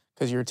art,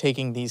 because you're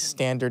taking these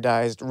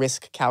standardized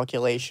risk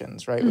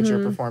calculations, right, which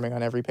you're performing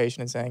on every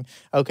patient and saying,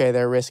 okay,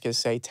 their risk is,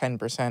 say,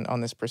 10%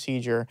 on this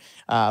procedure,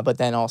 but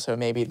then also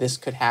maybe this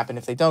could happen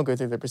if they don't go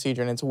through the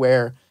procedure. And it's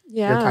where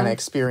your kind of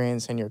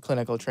experience and your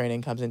clinical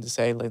training comes in to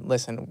say,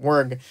 listen,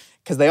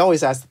 because they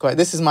always ask the question,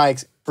 this is my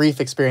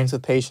brief experience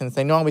with patients,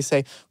 they normally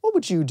say, what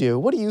would you do?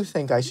 What do you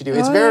think I should do?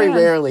 It's very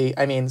rarely,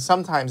 I mean,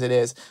 sometimes it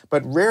is,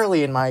 but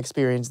rarely in my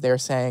experience, they're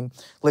saying,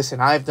 listen,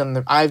 I've done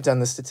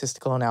the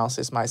statistical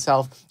analysis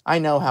myself. I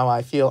know how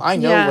I feel. I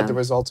know what the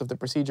results of the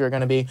procedure are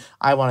going to be.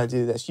 I want to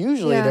do this.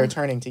 Usually they're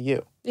turning to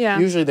you. Yeah.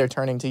 Usually they're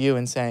turning to you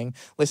and saying,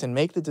 listen,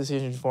 make the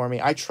decision for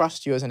me. I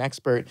trust you as an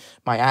expert,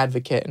 my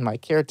advocate and my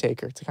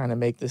caretaker to kind of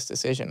make this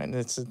decision. And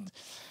it's a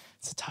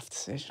tough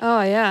decision.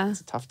 Oh, yeah.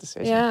 It's a tough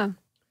decision. Yeah,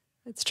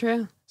 it's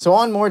true. So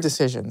on more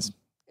decisions,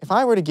 if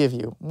I were to give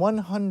you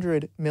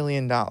 $100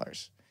 million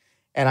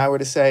and I were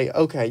to say,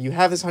 okay, you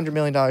have this $100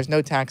 million,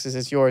 no taxes,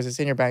 it's yours, it's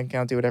in your bank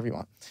account, do whatever you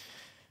want.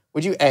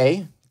 Would you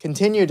A,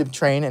 continue to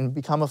train and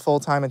become a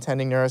full-time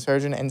attending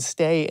neurosurgeon and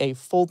stay a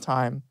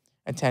full-time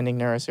attending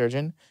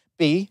neurosurgeon?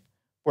 B,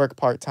 work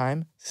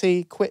part-time.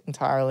 C, quit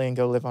entirely and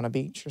go live on a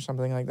beach or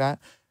something like that.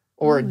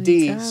 Or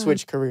D,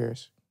 switch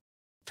careers?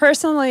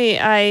 Personally,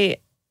 I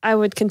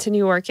would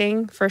continue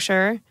working for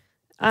sure.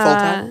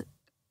 Full-time?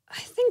 I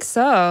think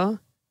so.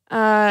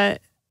 It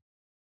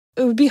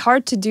would be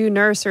hard to do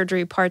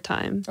neurosurgery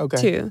part-time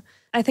too.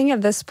 I think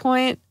at this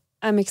point,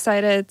 I'm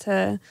excited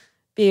to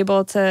be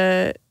able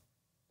to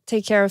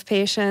take care of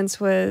patients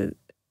with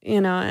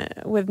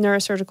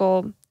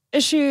neurosurgical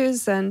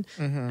issues and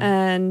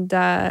kind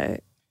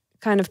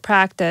of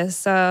practice.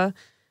 So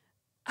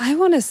I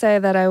want to say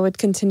that I would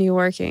continue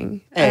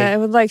working. I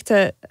would like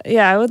to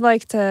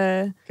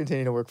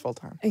continue to work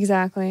full-time.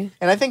 Exactly.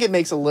 And I think it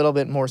makes a little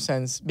bit more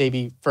sense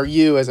maybe for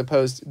you, as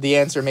opposed, the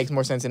answer makes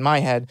more sense in my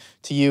head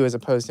to you as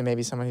opposed to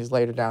maybe someone who's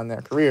later down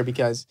their career,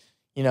 because,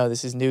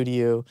 this is new to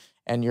you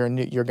and you're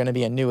going to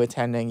be a new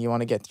attending. You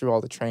want to get through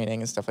all the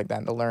training and stuff like that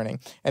and the learning.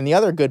 And the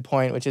other good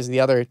point, which is the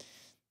other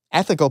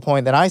ethical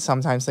point that I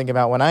sometimes think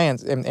about when I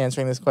am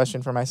answering this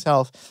question for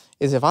myself,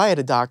 is if I had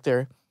a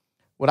doctor,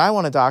 would I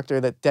want a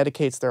doctor that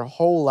dedicates their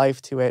whole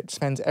life to it,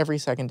 spends every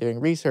second doing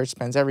research,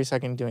 spends every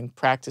second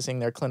practicing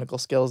their clinical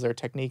skills, their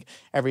technique,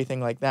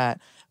 everything like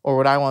that? Or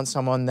would I want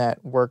someone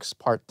that works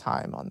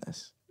part-time on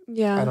this?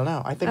 Yeah. I don't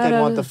know. I think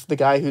I'd want the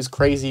guy who's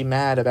crazy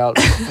mad about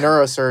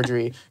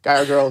neurosurgery,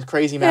 guy or girl who's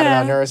crazy mad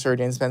about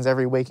neurosurgery and spends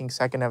every waking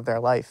second of their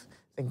life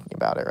thinking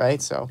about it,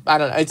 right? So I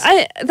don't know.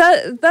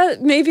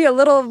 That may be a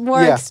little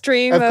more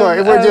extreme. Of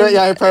course, we're doing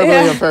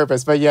hyperbole on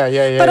purpose, but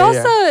But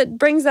also it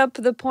brings up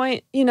the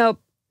point,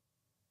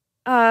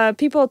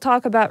 people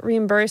talk about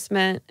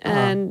reimbursement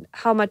and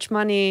how much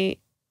money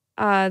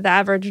the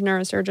average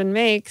neurosurgeon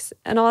makes.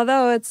 And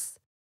although it's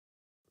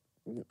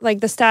like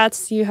the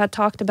stats you had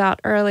talked about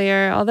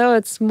earlier, although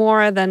it's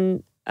more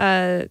than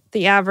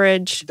the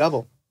average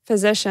double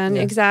physician,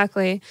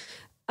 exactly,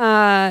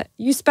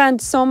 you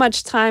spend so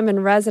much time in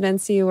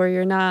residency where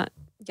you're not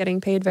getting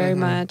paid very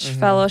much,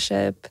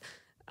 fellowship.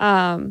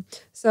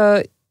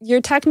 So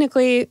you're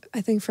technically,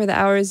 I think for the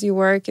hours you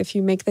work, if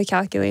you make the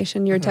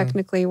calculation, you're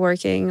technically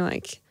working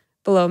like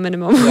below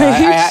minimum wage.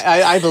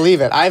 I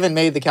believe it. I haven't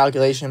made the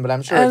calculation, but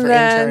I'm sure for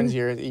interns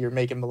you're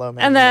making below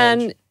minimum wage.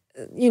 And then,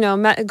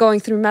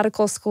 going through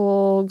medical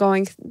school,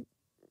 doing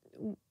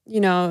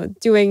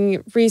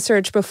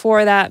research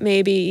before that,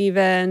 maybe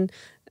even,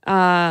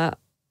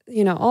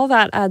 all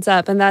that adds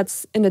up. And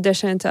that's in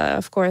addition to,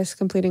 of course,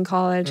 completing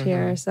college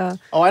here. So,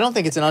 I don't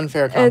think it's an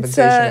unfair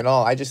compensation at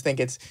all. I just think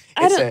it's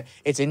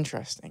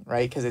interesting,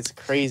 right? Because it's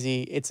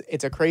crazy.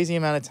 It's a crazy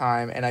amount of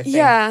time. And I think,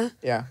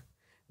 yeah.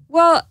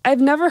 Well,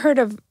 I've never heard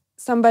of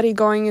somebody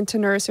going into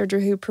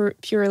neurosurgery who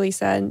purely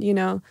said,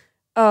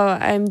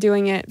 I'm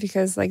doing it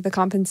because like the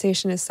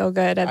compensation is so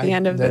good at the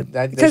end of the.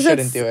 They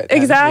shouldn't do it.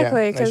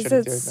 Exactly, because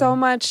it's so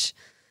much.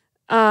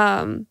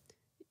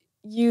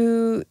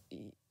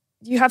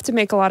 You have to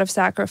make a lot of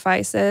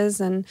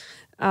sacrifices, and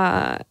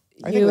I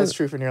think that's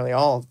true for nearly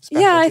all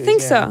specialties. Yeah, I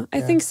think so.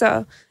 I think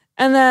so.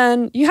 And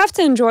then you have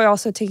to enjoy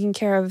also taking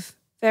care of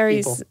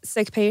very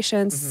sick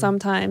patients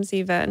sometimes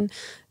even.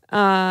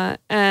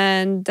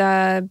 And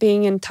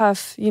being in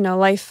tough,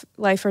 life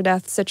or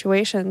death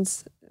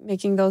situations,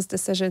 making those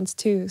decisions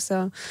too.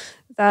 So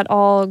that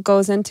all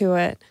goes into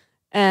it.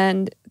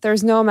 And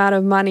there's no amount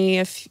of money,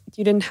 if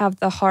you didn't have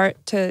the heart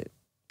to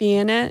be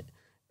in it,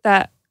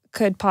 that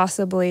could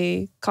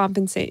possibly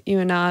compensate you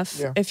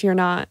enough if you're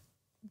not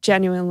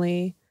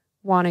genuinely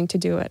wanting to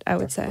do it, I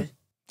would say.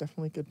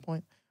 Definitely a good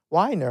point.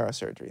 Why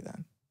neurosurgery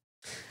then?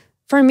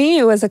 For me,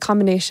 it was a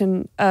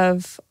combination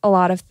of a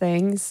lot of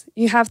things.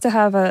 You have to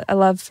have a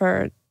love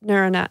for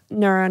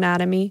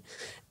neuroanatomy.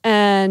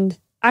 And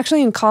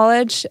actually in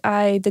college,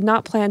 I did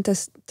not plan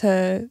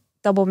to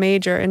double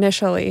major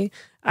initially.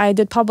 I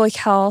did public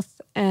health,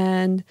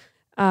 and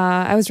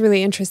I was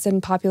really interested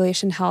in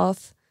population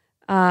health,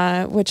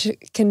 which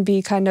can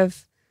be kind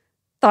of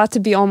thought to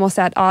be almost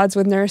at odds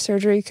with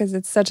neurosurgery because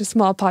it's such a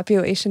small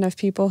population of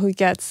people who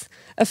gets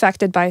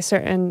affected by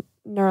certain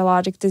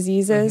neurologic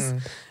diseases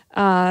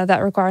that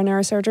require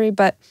neurosurgery.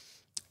 But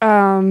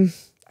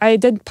I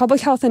did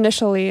public health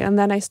initially, and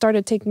then I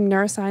started taking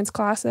neuroscience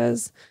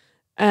classes,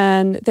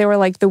 and they were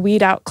like the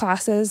weed out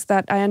classes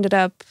that I ended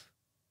up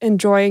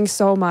enjoying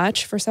so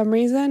much for some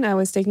reason. I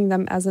was taking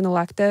them as an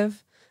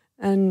elective,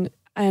 and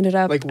I ended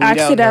up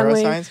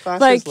accidentally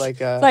classes?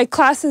 like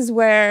classes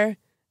where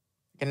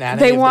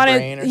anatomy of the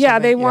brain or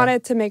something? They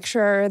wanted to make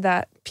sure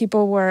that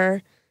people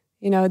were,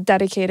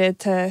 dedicated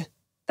to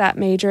that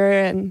major,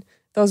 and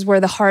those were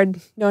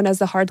known as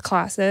the hard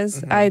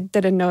classes. I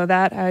didn't know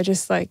that. I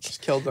just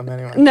killed them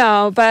anyway.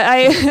 No, but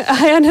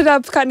I ended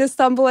up kind of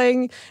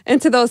stumbling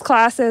into those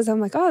classes. I'm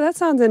like, oh, that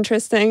sounds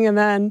interesting. And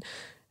then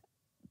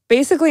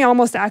basically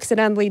almost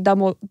accidentally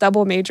double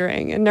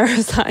majoring in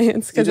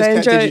neuroscience because I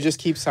enjoyed. Did you just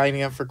keep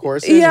signing up for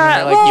courses?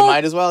 Yeah, and you're you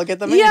might as well get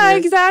them. Yeah,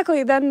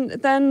 exactly.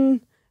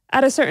 Then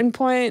at a certain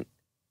point,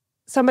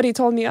 somebody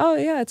told me, oh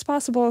yeah, it's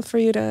possible for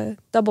you to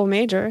double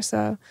major.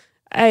 So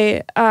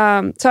I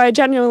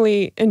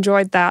genuinely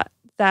enjoyed that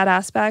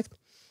aspect.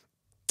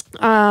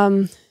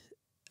 I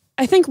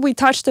think we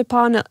touched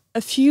upon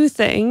a few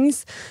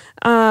things,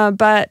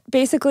 but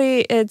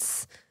basically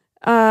it's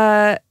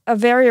a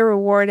very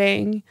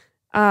rewarding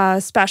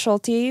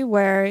specialty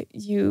where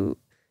you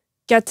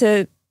get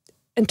to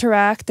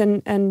interact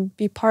and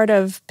be part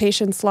of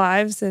patients'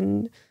 lives,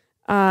 and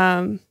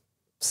during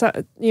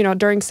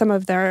some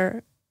of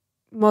their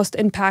most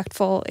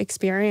impactful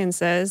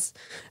experiences,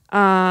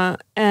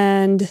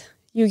 and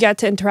you get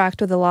to interact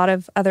with a lot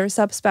of other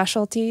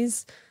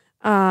subspecialties.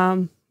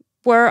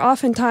 We're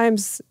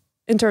oftentimes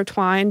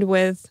intertwined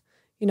with,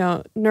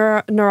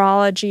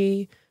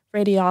 neurology,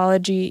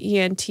 radiology,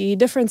 ENT,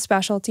 different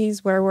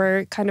specialties where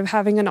we're kind of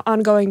having an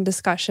ongoing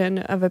discussion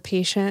of a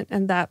patient,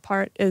 and that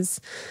part is,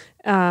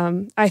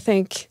 I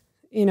think,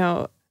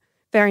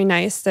 very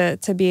nice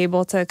to be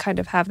able to kind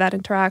of have that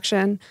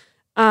interaction.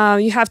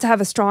 You have to have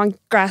a strong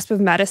grasp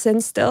of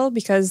medicine still,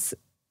 because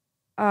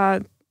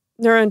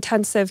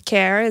neurointensive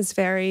care is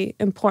very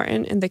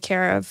important in the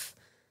care of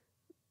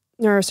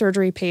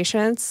neurosurgery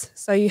patients.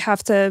 So you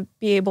have to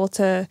be able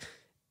to,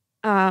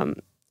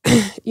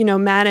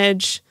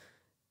 manage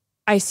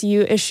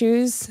ICU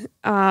issues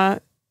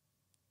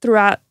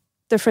throughout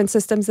different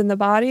systems in the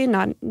body,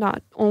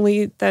 not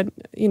only the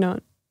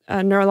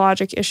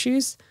neurologic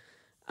issues.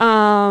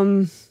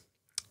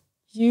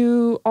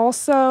 You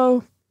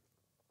also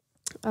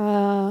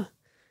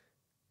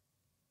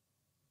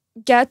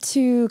get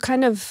to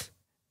kind of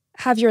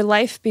have your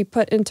life be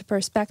put into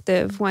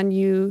perspective when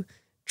you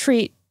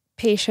treat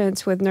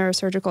patients with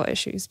neurosurgical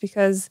issues,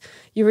 because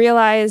you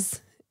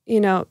realize,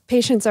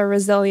 patients are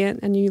resilient,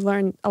 and you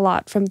learn a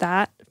lot from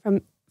that,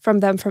 from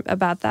them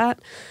about that.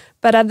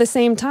 But at the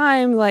same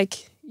time,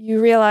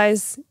 you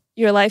realize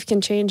your life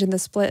can change in a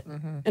split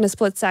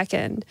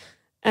second.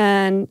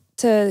 And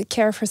to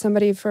care for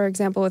somebody, for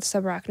example, with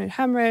subarachnoid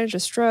hemorrhage, a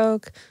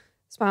stroke,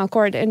 spinal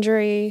cord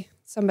injury,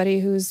 somebody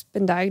who's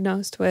been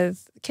diagnosed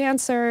with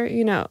cancer,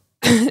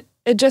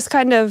 it just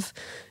kind of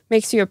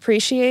makes you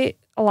appreciate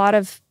a lot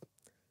of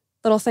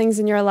little things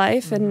in your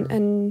life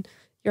and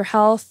your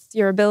health,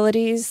 your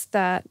abilities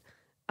that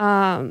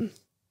I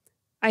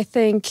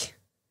think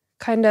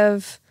kind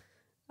of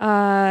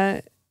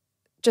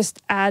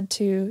just add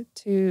to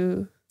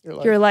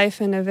your life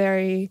in a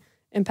very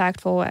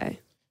impactful way.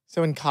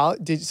 So in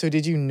college,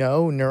 did you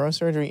know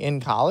neurosurgery in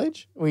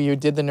college, where you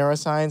did the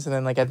neuroscience, and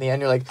then at the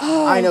end you're like,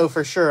 oh, I know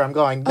for sure I'm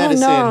going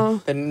medicine? Oh,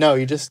 no. Then no,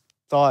 you just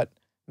thought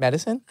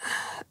medicine?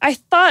 I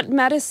thought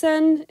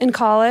medicine in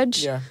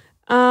college. Yeah.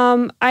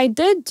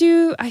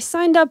 I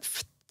signed up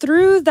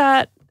through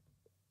that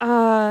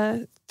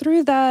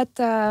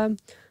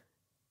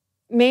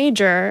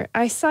major.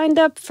 I signed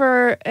up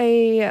for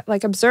a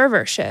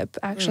observership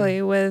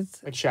actually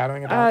with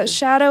shadowing a doctor?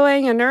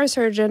 Shadowing a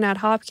neurosurgeon at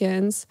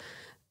Hopkins.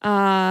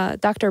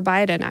 Dr.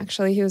 Biden,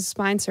 actually, he was a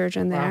spine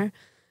surgeon there. Wow.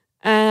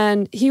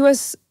 And he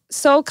was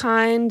so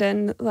kind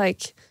and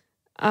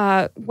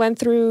went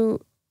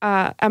through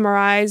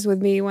MRIs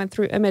with me, went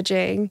through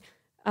imaging.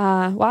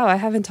 Wow, I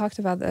haven't talked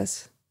about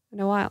this in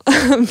a while.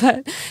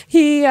 But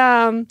he,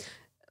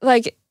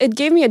 like, it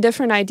gave me a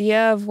different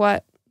idea of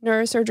what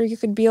neurosurgery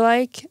could be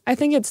like. I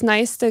think it's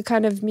nice to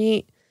kind of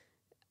meet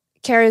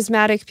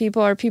charismatic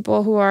people or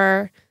people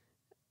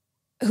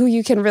who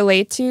you can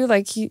relate to.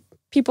 Like,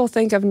 people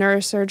think of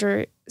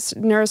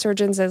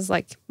neurosurgeons as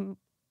like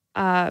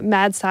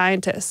mad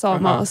scientists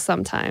almost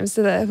sometimes,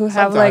 who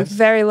have like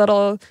very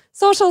little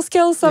social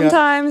skills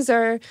sometimes,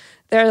 or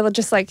they're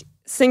just like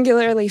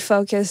singularly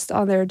focused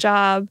on their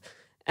job.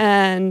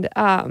 And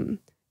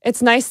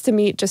it's nice to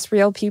meet just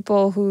real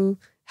people who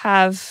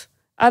have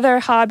other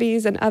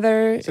hobbies and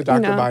other. So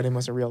Dr. Biden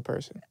was a real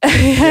person.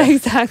 Yeah,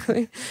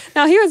 exactly.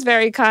 Now, he was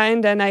very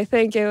kind, and I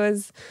think it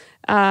was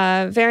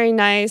very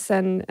nice,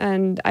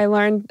 and I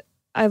learned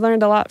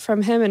a lot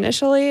from him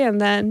initially,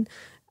 and then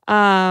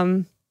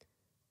and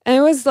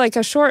it was like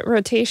a short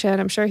rotation.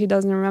 I'm sure he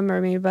doesn't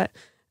remember me, but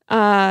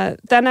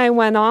then I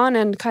went on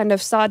and kind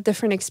of saw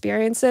different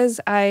experiences.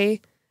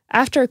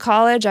 After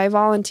college, I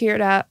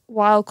volunteered at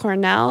Weill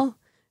Cornell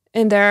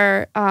in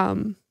their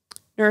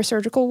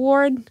neurosurgical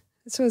ward.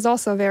 This was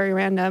also very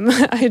random.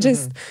 I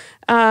just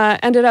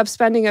ended up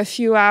spending a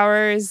few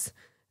hours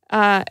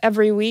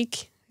every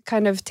week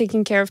kind of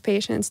taking care of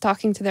patients,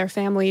 talking to their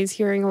families,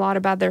 hearing a lot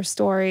about their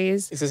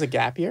stories. Is this a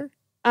gap year?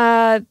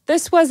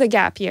 This was a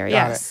gap year,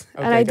 yes.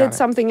 Okay, and I did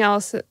something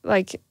else,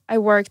 like I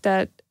worked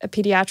at a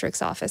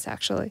pediatrics office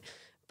actually,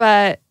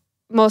 but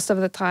most of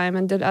the time,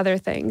 and did other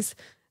things.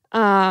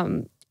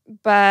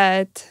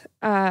 But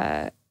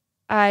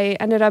I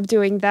ended up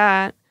doing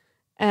that,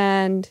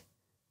 and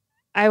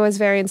I was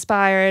very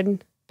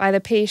inspired by the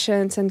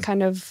patients and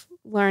kind of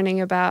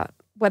learning about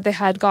what they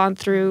had gone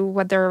through,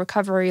 what their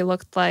recovery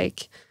looked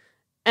like.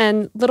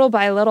 And little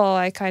by little,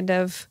 I kind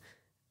of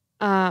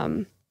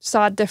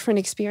saw different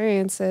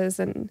experiences.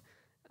 And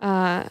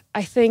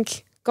I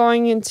think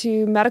going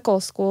into medical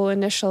school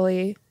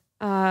initially,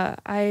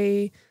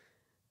 I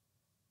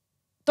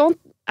don't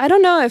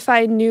know if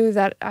I knew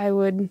that I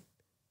would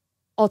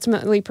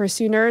ultimately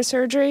pursue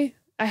neurosurgery.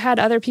 I had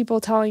other people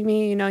telling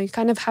me, you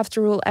kind of have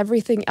to rule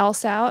everything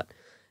else out.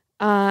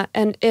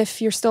 And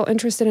if you're still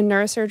interested in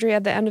neurosurgery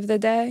at the end of the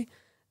day,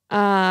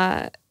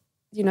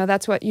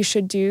 that's what you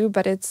should do.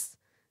 But it's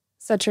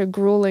such a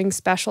grueling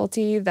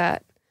specialty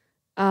that,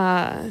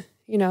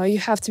 you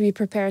have to be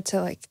prepared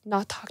to like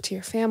not talk to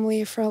your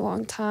family for a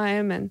long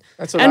time. And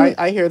that's what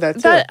I hear that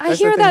too. I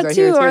hear that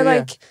too. Or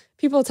like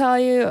people tell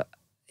you,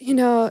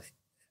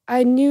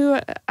 I knew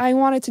I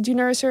wanted to do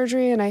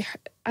neurosurgery,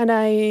 and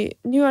I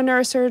knew a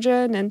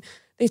neurosurgeon, and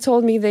they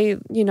told me they,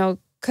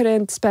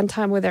 couldn't spend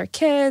time with their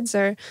kids,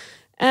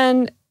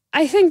 and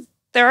I think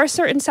there are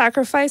certain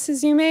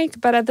sacrifices you make,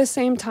 but at the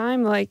same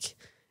time, like,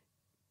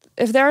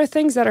 if there are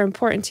things that are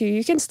important to you,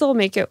 you can still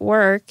make it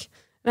work.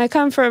 And I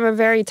come from a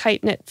very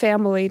tight-knit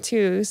family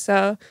too,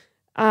 so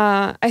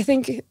I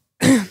think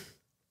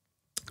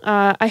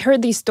I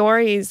heard these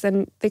stories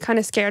and they kind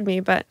of scared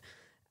me, but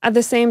at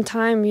the same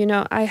time,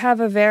 I have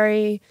a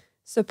very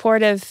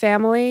supportive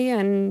family,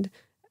 and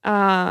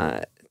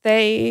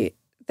they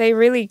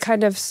really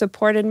kind of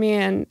supported me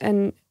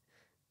and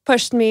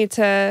pushed me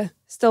to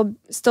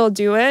still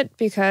do it,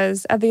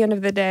 because at the end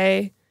of the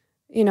day,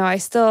 I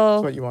still...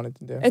 It's what you wanted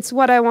to do. It's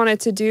what I wanted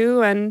to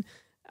do, and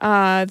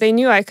they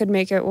knew I could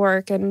make it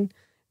work. And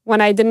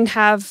when I didn't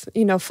have,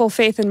 full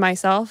faith in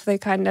myself, they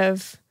kind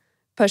of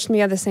pushed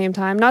me at the same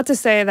time. Not to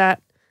say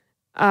that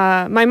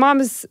my mom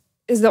is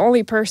the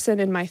only person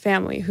in my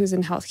family who's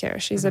in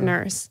healthcare. She's a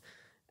nurse.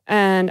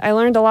 And I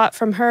learned a lot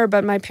from her,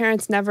 but my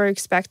parents never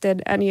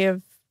expected any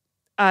of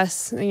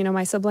us,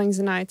 my siblings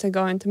and I, to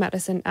go into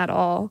medicine at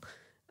all.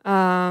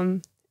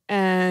 But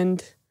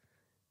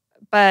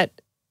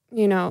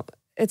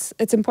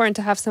it's important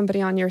to have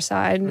somebody on your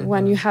side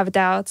when you have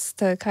doubts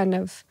to kind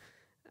of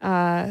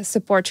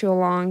support you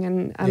along.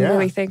 And I'm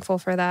really thankful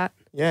for that.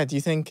 Yeah. Do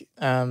you think,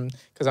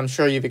 because I'm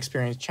sure you've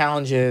experienced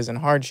challenges and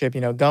hardship,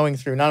 going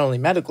through not only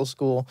medical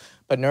school,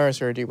 but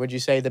neurosurgery, would you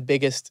say the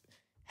biggest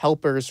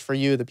helpers for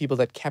you, the people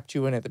that kept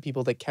you in it, the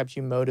people that kept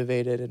you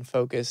motivated and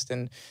focused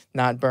and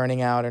not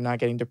burning out or not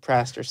getting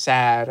depressed or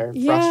sad or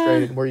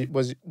frustrated,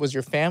 was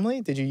your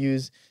family?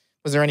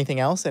 Was there anything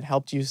else that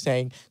helped you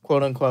stay,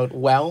 quote unquote,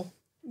 well?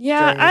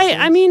 Yeah,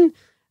 I mean,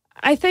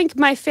 I think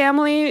my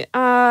family,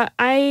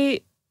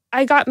 I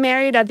got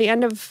married at the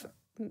end of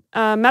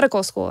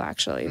medical school,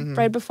 actually,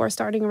 right before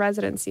starting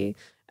residency.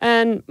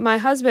 And my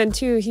husband,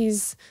 too,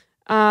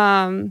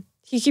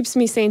 he keeps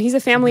me sane. He's a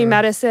family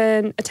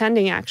medicine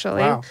attending,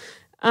 actually.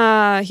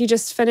 Wow. He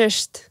just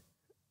finished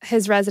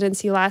his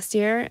residency last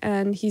year,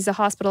 and he's a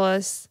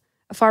hospitalist,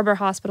 a Farber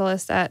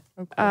hospitalist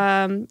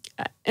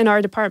in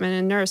our department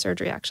in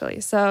neurosurgery,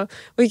 actually. So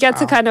we get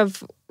to kind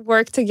of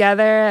work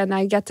together, and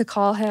I get to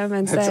call him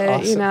and say,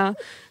 awesome.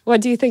 What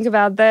do you think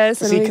about this?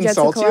 Does and he we get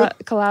to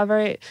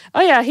collaborate.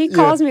 Oh yeah, he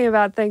calls me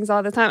about things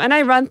all the time, and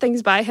I run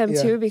things by him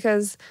too,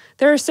 because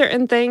there are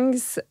certain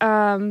things,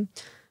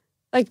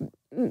 like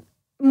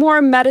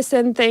more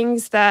medicine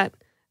things that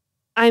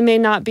I may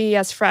not be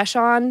as fresh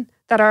on,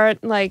 that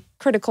aren't like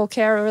critical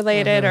care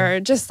related or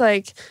just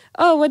like,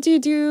 oh, what do you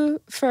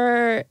do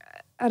for,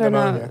 I don't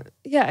know.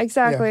 Yeah,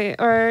 exactly. Yeah.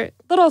 Or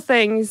little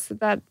things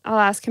that I'll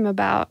ask him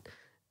about.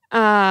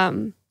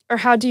 Or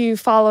how do you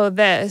follow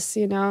this,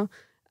 you know?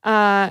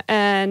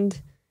 And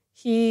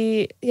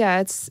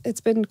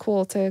it's been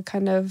cool to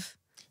kind of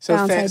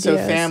bounce ideas. So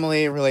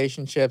family,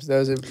 relationships,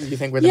 those are, you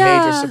think were the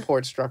major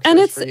support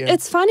structures for you? And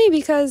it's funny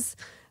because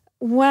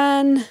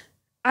when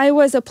I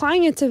was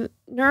applying into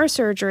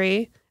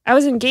neurosurgery, I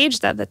was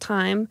engaged at the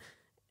time,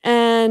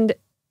 and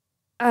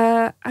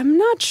I'm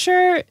not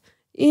sure,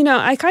 you know,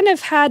 I kind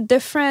of had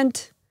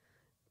different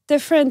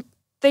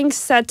things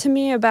said to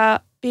me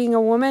about being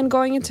a woman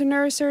going into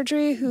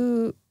neurosurgery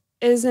who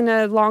is in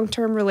a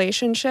long-term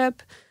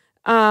relationship.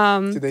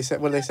 What do they say?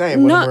 It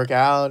wouldn't work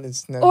out.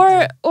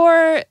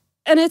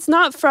 And it's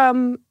not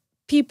from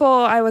people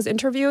I was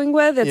interviewing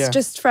with. It's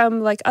just from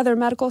like other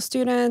medical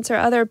students or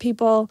other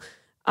people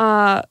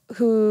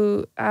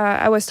who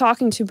I was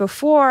talking to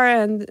before.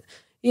 And,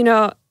 you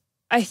know,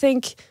 I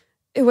think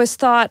it was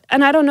thought,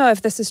 and I don't know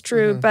if this is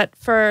true, but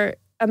for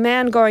a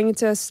man going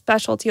into a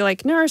specialty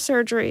like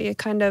neurosurgery, it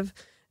kind of,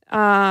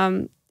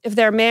 if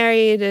they're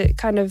married, it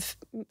kind of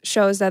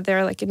shows that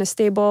they're like in a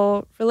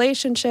stable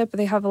relationship.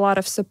 They have a lot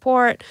of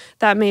support.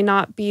 That may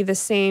not be the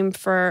same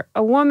for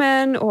a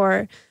woman,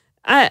 or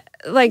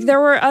there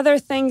were other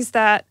things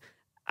that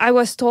I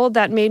was told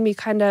that made me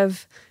kind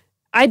of,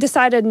 I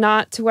decided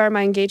not to wear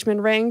my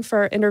engagement ring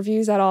for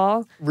interviews at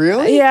all.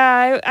 Really?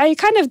 Yeah, I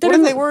kind of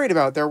didn't. What are they worried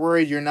about? They're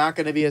worried you're not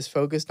going to be as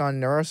focused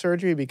on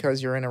neurosurgery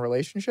because you're in a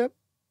relationship?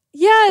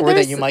 Yeah. Or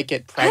that you might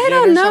get pregnant. I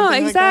don't know or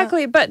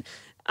exactly, like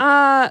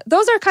but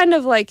those are kind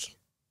of like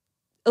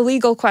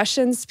illegal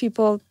questions.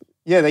 People,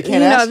 they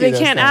can't ask you they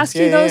can't ask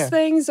you those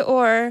things.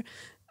 Or,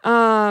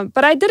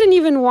 but I didn't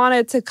even want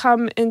it to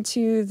come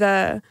into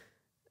the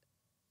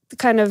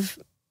kind of,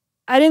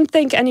 I didn't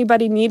think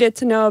anybody needed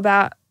to know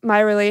about my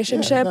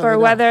relationship or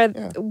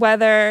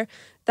whether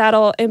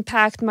that'll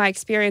impact my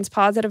experience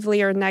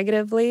positively or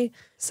negatively.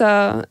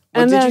 So,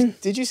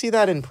 did you see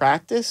that in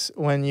practice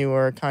when you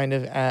were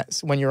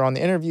when you were on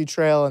the interview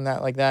trail and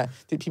that like that?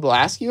 Did people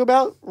ask you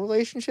about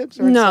relationships?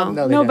 Or no,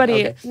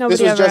 nobody. Okay. Nobody.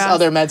 This was just asked.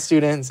 other med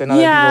students and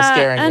other people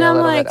scaring you a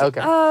little bit.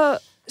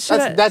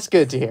 Okay, that's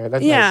good to hear.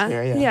 That's nice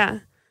to hear. Yeah.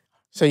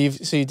 So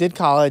you did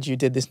college, you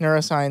did this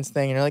neuroscience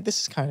thing, and you're like, this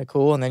is kind of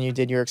cool. And then you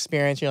did your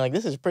experience, and you're like,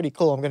 this is pretty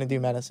cool. I'm going to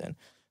do medicine.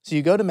 So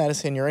you go to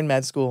medicine, you're in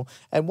med school.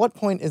 At what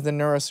point is the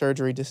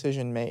neurosurgery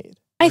decision made?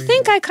 I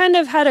think I kind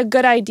of had a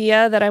good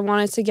idea that I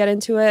wanted to get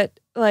into it,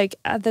 like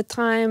at the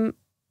time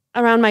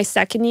around my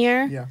second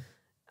year. Yeah.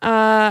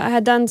 I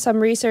had done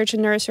some research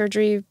in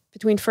neurosurgery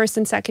between first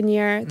and second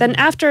year. Then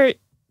after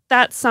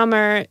that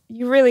summer,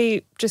 you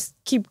really just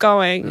keep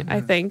going, I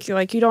think.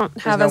 Like, you don't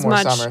have as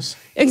much. Summers.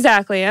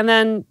 Exactly. And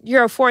then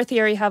you're a fourth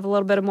year, you have a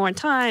little bit more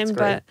time.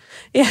 But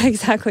yeah,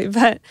 exactly.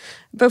 But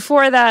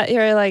before that,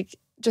 you're like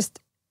just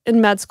in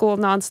med school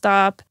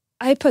nonstop.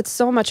 I put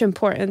so much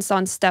importance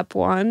on step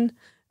one,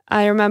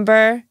 I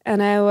remember.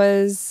 And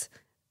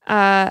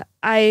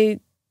I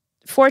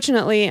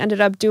fortunately ended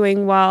up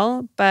doing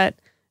well, but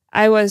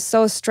I was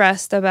so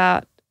stressed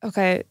about,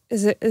 okay,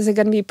 is it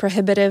going to be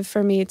prohibitive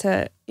for me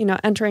to,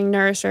 entering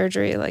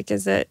neurosurgery? Like,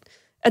 is it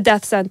a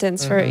death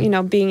sentence for,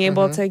 being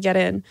able to get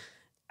in?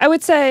 I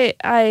would say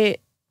I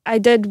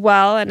did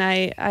well, and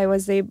I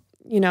was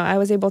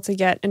able to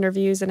get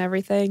interviews and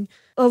everything.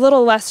 A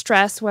little less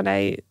stress when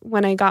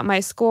I got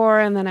my score,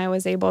 and then I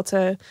was able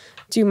to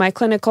do my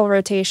clinical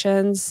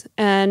rotations,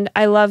 and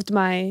I loved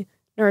my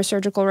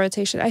neurosurgical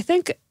rotation. I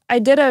think I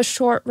did a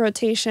short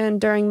rotation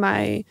during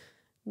my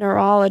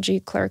neurology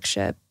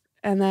clerkship,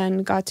 and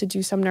then got to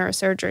do some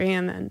neurosurgery,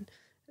 and then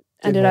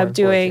ended up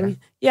doing,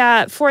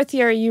 fourth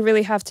year, you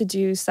really have to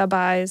do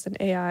sub-Is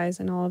and AIs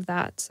and all of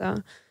that. So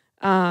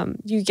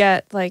you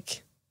get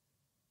like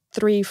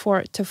 3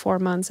 to 4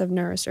 months of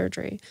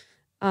neurosurgery.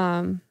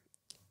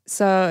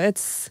 So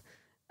it's,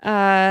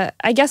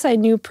 I guess I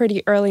knew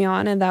pretty early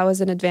on, and that was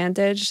an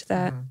advantage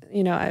that,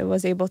 I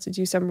was able to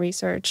do some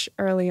research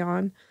early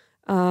on.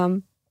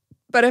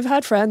 But I've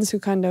had friends who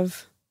kind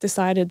of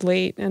decided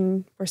late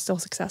and were still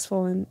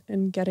successful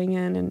in getting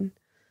in and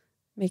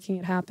making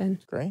it happen.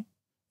 Great.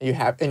 You're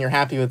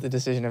happy with the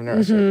decision of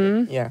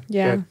neurosurgery? Yeah.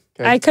 Good.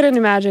 I couldn't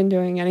imagine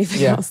doing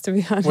anything else, to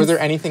be honest. Was there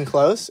anything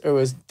close, or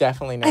was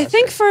definitely neurosurgery? I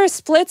think for a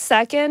split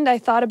second, I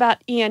thought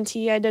about ENT.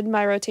 I did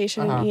my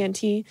rotation in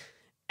ENT.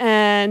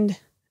 And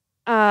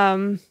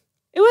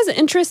it was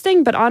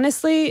interesting, but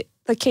honestly,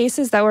 the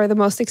cases that were the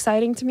most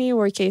exciting to me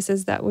were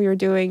cases that we were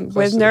doing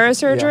with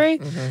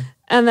neurosurgery.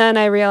 And then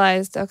I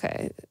realized,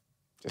 okay,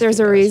 there's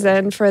a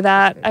reason for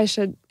that. I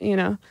should,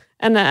 and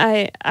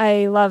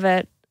I love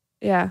it.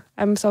 Yeah,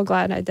 I'm so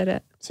glad I did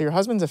it. So your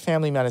husband's a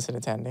family medicine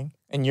attending,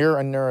 and you're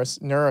a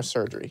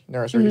neurosurgery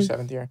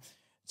 7th year.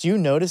 Do you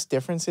notice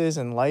differences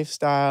in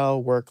lifestyle,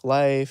 work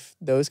life,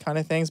 those kind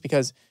of things?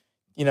 Because,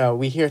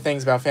 we hear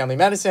things about family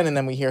medicine, and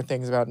then we hear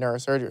things about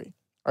neurosurgery.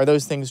 Are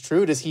those things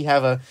true? Does he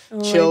have a Oh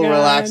my chill, God.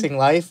 relaxing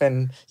life,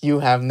 and you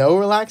have no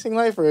relaxing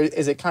life, or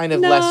is it kind of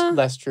No.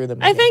 less true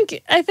than I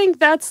think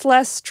that's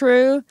less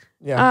true.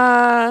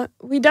 Yeah.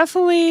 We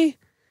definitely.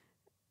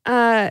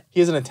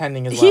 He's an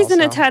attending as well. He's an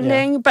so,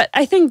 attending, but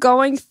I think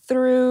going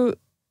through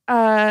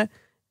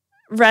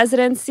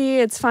residency,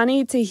 it's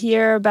funny to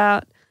hear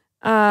about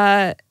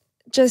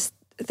just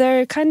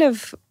they're kind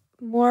of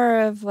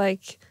more of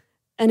like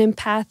an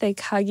empathic,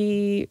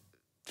 huggy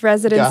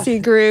residency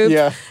group.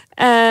 Yeah.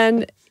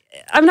 And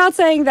I'm not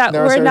saying that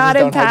we're not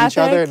don't hug each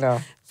other? empathic,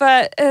 No.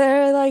 but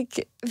they're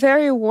like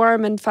very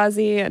warm and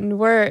fuzzy, and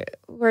we're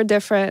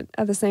different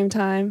at the same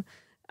time.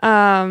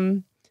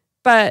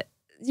 But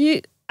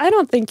I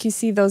don't think you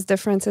see those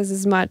differences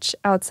as much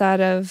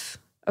outside of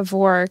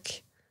work.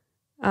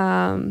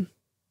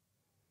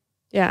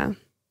 Yeah.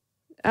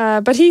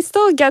 But he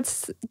still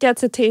gets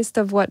a taste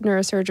of what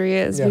neurosurgery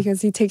is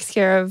because he takes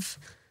care of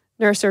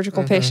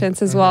neurosurgical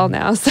patients as well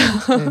now. So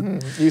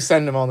you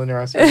send him all the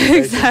neurosurgery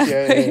exactly.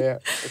 patients. Yeah.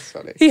 That's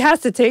funny. He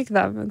has to take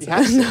them. He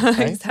has to,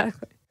 right?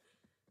 Exactly.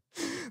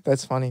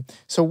 That's funny.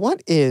 So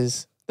what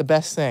is the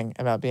best thing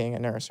about being a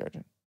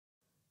neurosurgeon?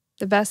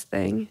 The best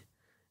thing?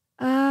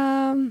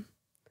 I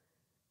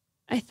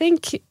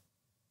think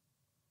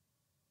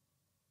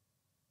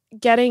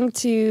getting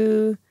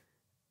to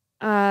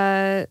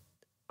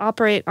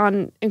operate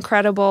on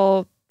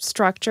incredible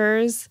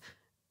structures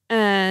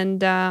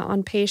and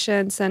on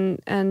patients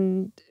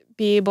and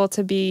be able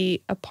to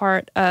be a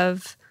part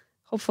of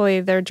hopefully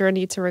their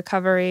journey to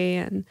recovery.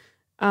 And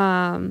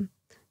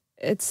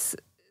it's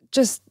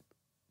just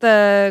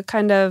the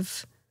kind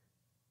of,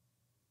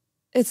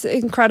 it's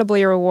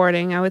incredibly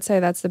rewarding. I would say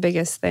that's the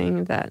biggest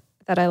thing that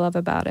I love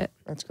about it.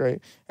 That's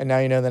great. And now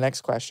you know the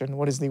next question.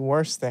 What is the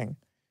worst thing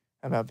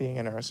about being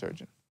a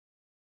neurosurgeon?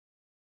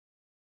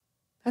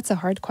 That's a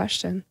hard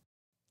question.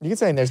 You could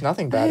say there's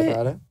nothing bad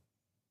about it.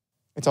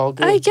 It's all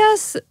good. I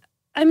guess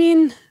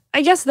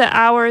the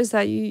hours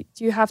that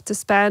you have to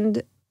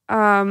spend,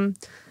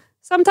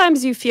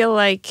 sometimes you feel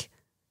like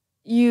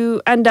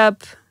you end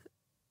up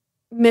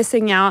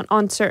missing out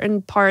on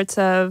certain parts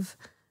of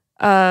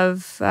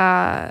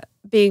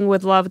being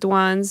with loved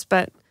ones,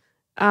 but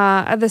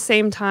at the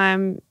same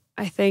time,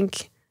 I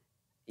think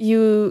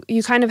you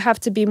kind of have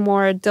to be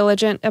more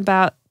diligent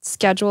about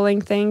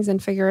scheduling things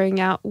and figuring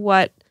out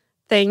what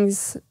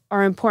things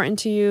are important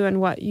to you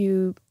and what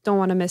you don't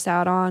want to miss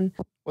out on.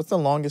 What's the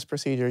longest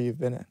procedure you've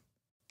been in?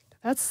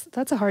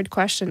 That's a hard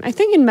question. I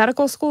think in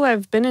medical school,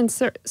 I've been in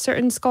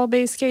certain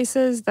skull-based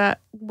cases that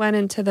went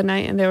into the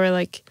night, and they were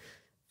like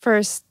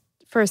first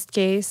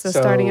case, so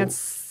starting at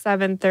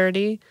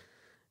 7:30.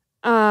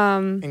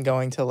 And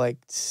going to like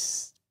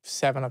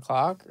 7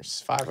 o'clock or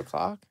 5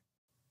 o'clock?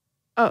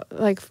 Oh,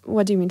 like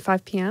what do you mean,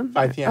 5 p.m.?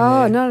 5 p.m.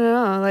 Oh, yeah.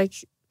 no,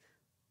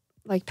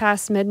 like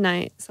past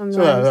midnight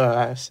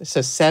sometimes.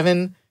 So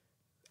 7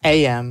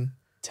 a.m.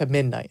 to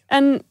midnight.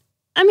 And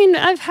I mean,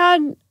 I've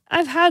had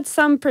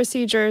some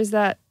procedures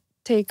that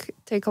take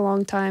a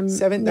long time.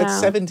 That's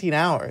 17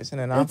 hours in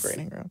an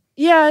operating room.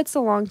 Yeah, it's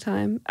a long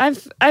time.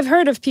 I've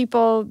heard of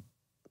people,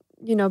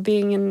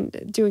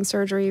 doing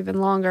surgery even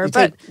longer,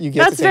 but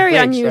that's very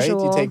breaks, unusual.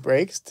 Right? Do you take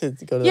breaks to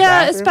go to the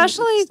yeah, bathroom?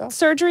 especially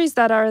surgeries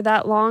that are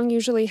that long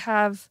usually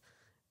have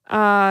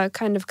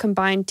kind of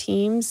combined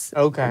teams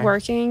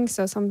working.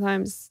 So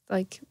sometimes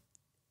like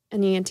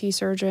an ENT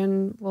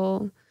surgeon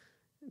will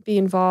be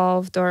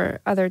involved or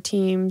other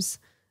teams.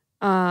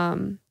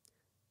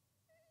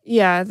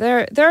 Yeah,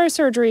 there are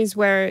surgeries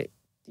where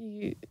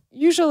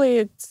usually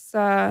it's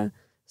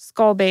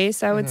skull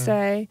base, I would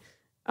say,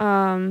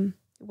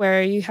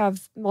 where you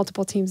have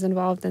multiple teams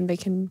involved and they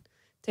can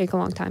take a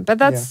long time. But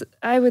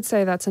I would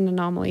say that's an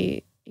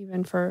anomaly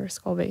even for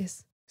skull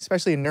base.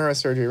 Especially in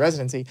neurosurgery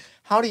residency,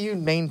 how do you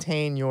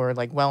maintain your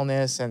like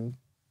wellness and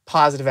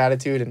positive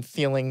attitude and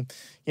feeling,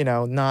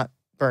 not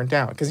burnt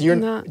out? Because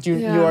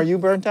are you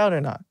burnt out or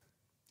not?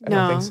 I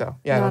don't think so.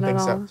 Yeah, I don't think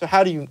so. So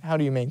how do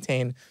you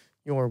maintain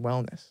your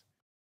wellness?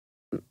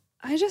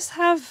 I just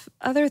have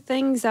other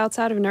things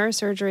outside of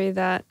neurosurgery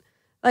that,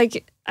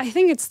 like, I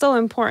think it's still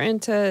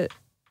important to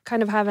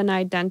kind of have an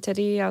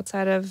identity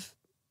outside of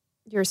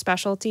your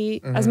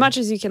specialty. As much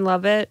as you can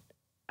love it,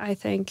 I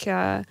think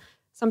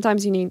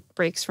sometimes you need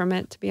breaks from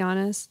it, to be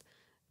honest.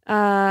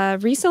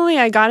 Recently,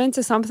 I got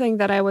into something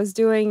that I was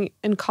doing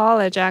in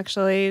college,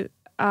 actually.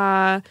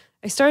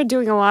 I started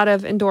doing a lot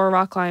of indoor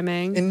rock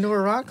climbing.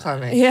 Indoor rock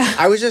climbing? Yeah.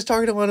 I was just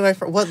talking to one of my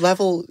friends. What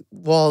level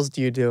walls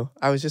do you do?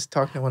 I was just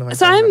talking to one of my friends.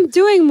 So I'm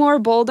doing more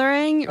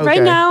bouldering. Okay.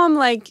 Right now, I'm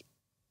like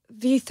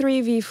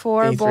V3,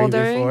 V4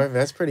 bouldering. V4,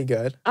 that's pretty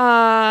good.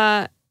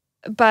 But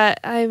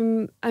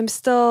I'm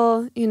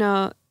still,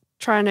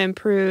 trying to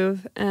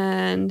improve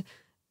and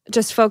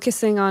just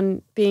focusing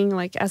on being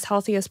like as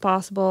healthy as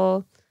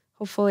possible.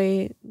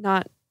 Hopefully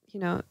not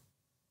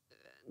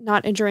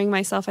injuring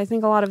myself. I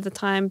think a lot of the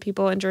time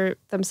people injure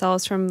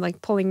themselves from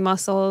like pulling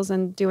muscles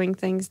and doing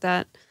things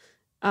that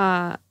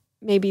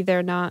maybe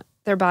their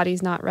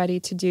body's not ready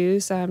to do.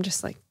 So I'm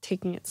just like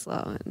taking it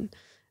slow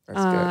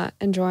That's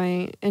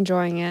good.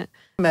 enjoying it.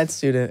 I'm a med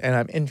student and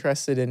I'm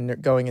interested in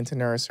going into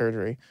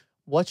neurosurgery.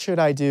 What should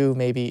I do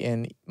maybe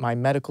in my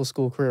medical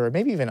school career or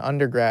maybe even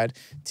undergrad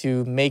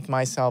to make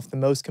myself the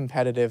most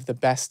competitive, the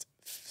best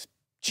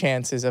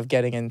chances of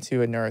getting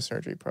into a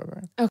neurosurgery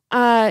program?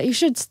 You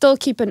should still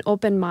keep an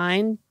open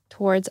mind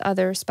towards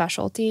other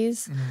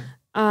specialties.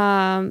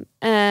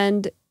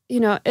 And, you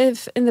know,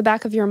 if in the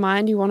back of your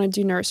mind you want to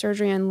do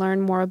neurosurgery and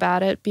learn more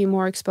about it, be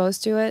more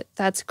exposed to it,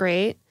 that's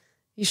great.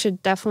 You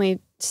should definitely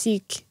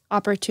seek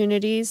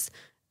opportunities.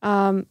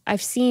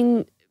 I've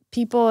seen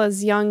people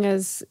as young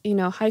as, you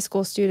know, high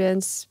school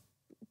students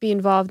be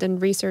involved in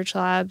research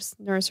labs,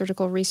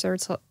 neurosurgical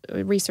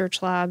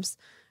research labs.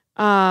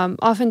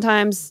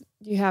 Oftentimes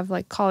you have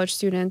like college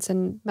students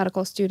and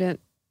medical student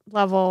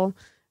level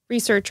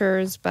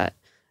researchers, but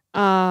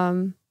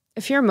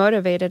if you're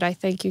motivated, I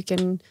think you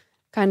can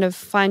kind of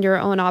find your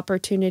own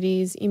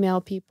opportunities,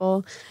 email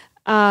people.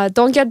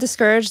 Don't get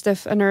discouraged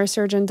if a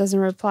neurosurgeon doesn't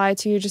reply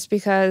to you just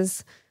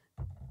because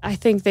I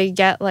think they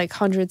get like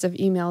hundreds of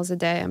emails a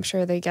day. I'm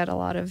sure they get a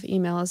lot of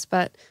emails,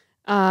 but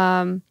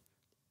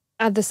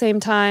at the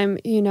same time,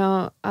 you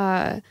know,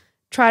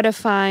 try to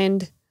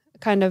find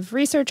kind of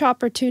research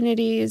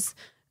opportunities.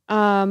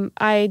 I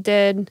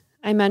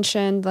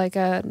mentioned like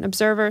an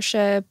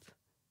observership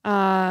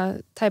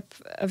type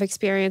of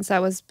experience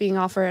that was being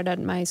offered at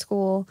my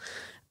school.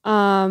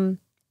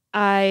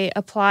 I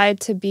applied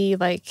to be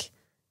like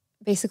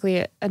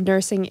basically a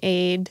nursing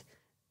aide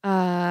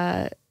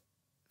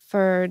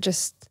for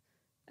just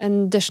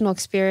an additional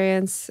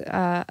experience,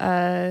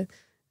 a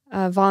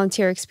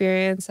volunteer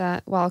experience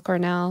at Weill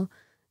Cornell.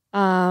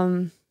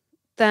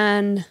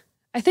 Then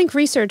I think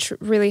research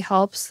really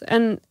helps.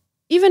 And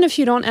even if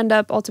you don't end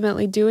up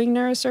ultimately doing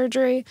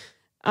neurosurgery,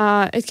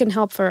 it can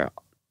help for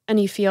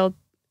any field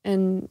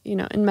in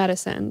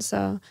medicine.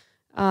 So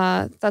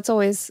that's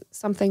always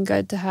something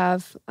good to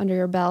have under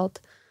your belt.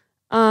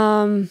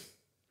 And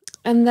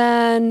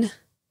then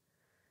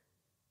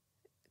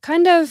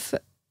kind of,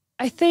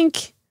 I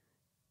think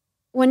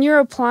when you're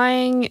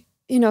applying,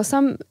 you know,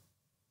 some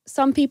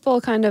people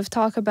kind of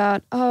talk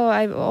about, oh,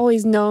 I've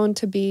always known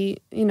to be,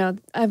 you know,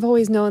 I've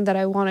always known that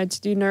I wanted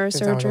to do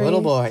neurosurgery. A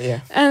little boy,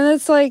 yeah. And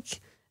it's like,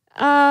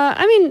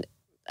 I mean,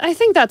 I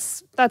think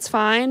that's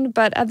fine,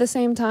 but at the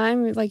same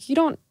time, like, you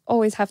don't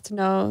always have to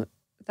know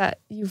that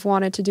you've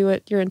wanted to do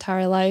it your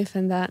entire life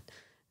and that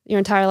your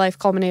entire life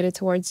culminated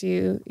towards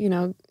you, you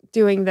know,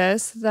 doing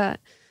this, that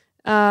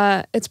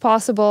it's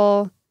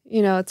possible,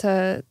 you know,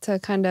 to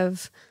kind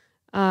of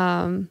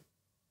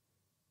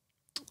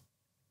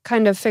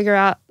figure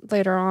out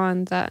later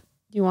on that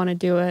you want to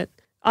do it.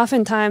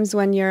 Oftentimes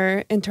when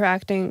you're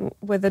interacting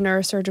with a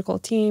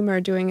neurosurgical team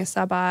or doing a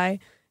sub-I,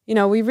 you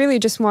know, we really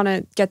just want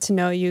to get to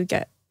know you,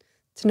 get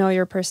to know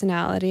your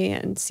personality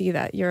and see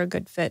that you're a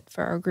good fit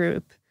for our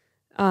group.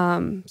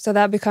 So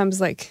that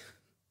becomes like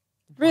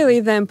really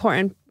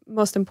the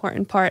most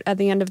important part at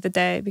the end of the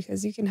day,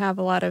 because you can have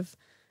a lot of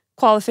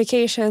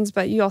qualifications,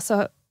 but you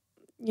also,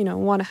 you know,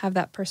 want to have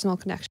that personal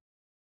connection.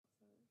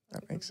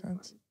 That makes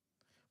sense.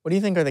 What do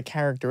you think are the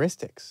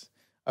characteristics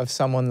of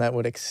someone that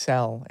would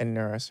excel in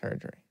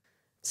neurosurgery?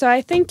 So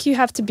I think you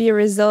have to be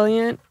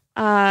resilient,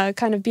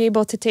 kind of be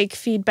able to take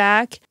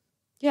feedback.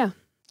 Yeah.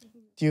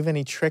 Do you have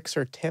any tricks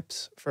or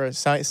tips for,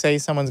 say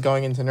someone's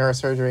going into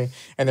neurosurgery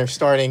and they're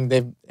starting,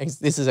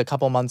 this is a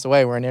couple months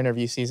away, we're in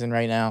interview season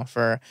right now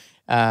for,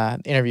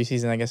 interview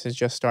season I guess is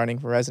just starting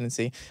for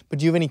residency, but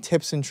do you have any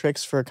tips and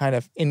tricks for kind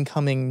of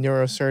incoming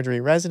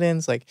neurosurgery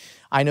residents? Like,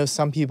 I know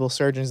some people,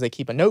 surgeons, they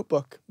keep a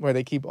notebook where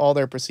they keep all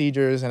their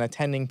procedures and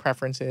attending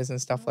preferences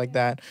and stuff like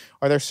that.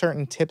 Are there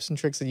certain tips and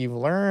tricks that you've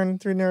learned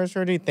through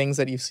neurosurgery, things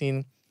that you've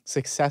seen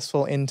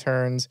successful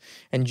interns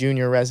and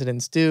junior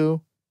residents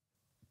do?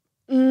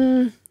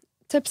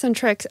 Tips and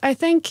tricks. I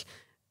think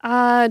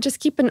just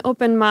keep an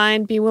open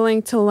mind, be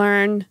willing to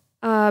learn,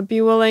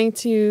 be willing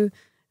to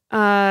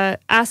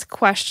ask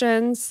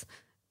questions.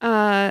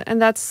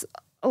 And that's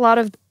a lot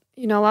of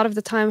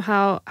the time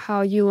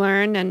how you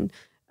learn. And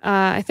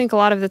I think a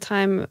lot of the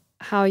time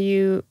how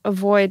you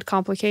avoid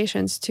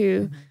complications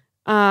too.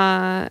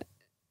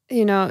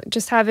 You know,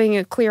 just having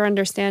a clear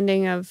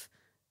understanding of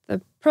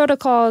the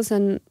protocols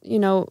and, you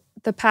know,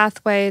 the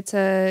pathway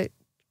to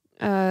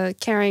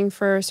caring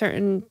for a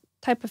certain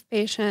type of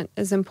patient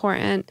is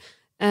important,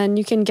 and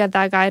you can get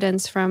that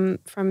guidance from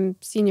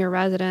senior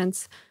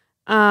residents.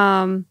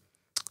 Be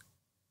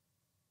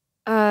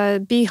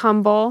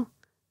humble.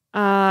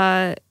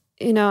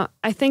 You know,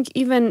 I think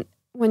even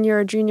when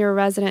you're a junior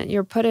resident,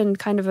 you're put in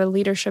kind of a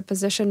leadership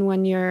position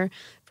when you're,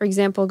 for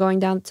example, going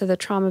down to the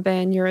trauma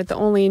bay and you're the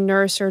only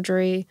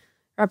neurosurgery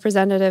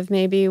representative,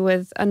 maybe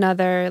with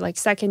another like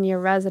second-year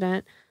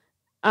resident.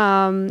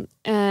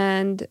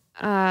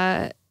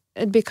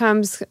 It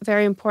becomes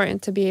very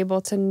important to be able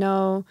to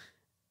know,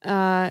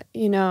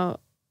 know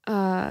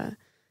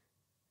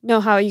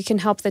how you can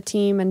help the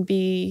team and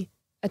be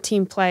a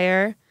team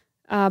player.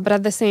 But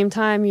at the same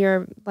time,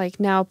 you're like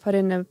now put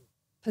in a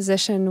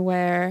position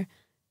where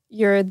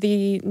you're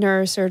the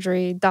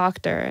neurosurgery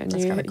doctor, and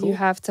you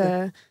have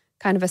to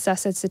kind of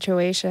assess its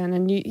situation.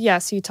 And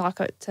yes, you talk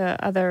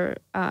to other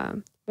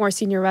more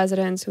senior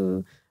residents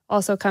who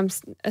also come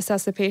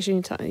assess the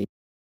patient.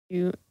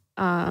 You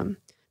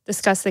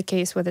discuss the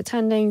case with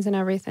attendings and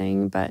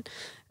everything, but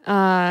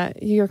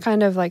you're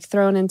kind of like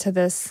thrown into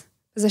this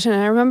position.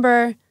 And I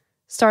remember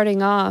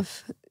starting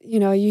off,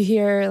 you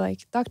hear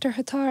like Dr.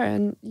 Hattar,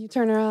 and you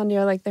turn around,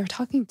 you're like, they're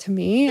talking to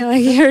me.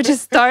 Like you're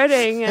just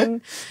starting,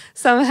 and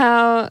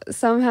somehow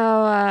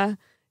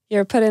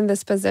you're put in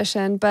this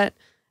position. But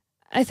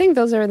I think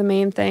those are the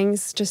main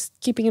things: just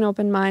keeping an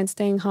open mind,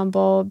 staying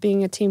humble,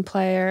 being a team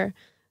player,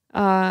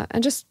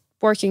 and just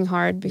working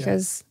hard.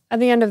 Because at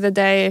the end of the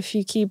day, if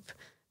you keep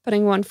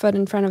putting one foot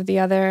in front of the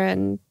other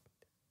and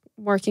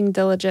working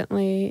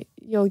diligently,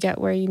 you'll get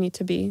where you need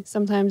to be.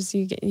 Sometimes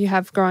you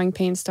have growing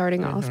pains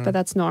starting off, but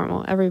that's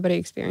normal. Everybody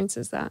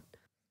experiences that.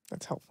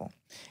 That's helpful.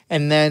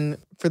 And then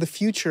for the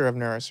future of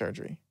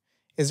neurosurgery,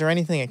 is there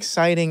anything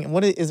exciting?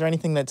 Is there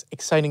anything that's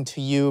exciting to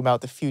you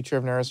about the future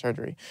of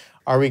neurosurgery?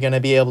 Are we going to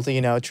be able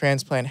to,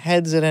 transplant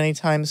heads at any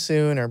time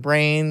soon, or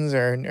brains,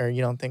 or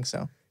you don't think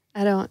so?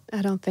 I don't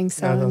think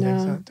so. I don't think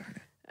so.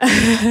 Darn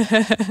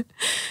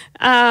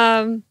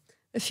it.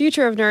 The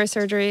future of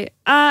neurosurgery.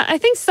 I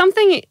think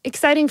something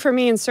exciting for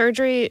me in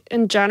surgery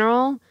in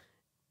general,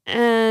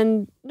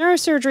 and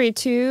neurosurgery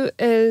too,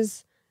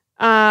 is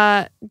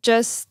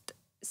just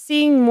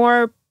seeing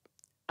more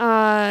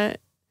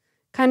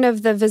kind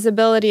of the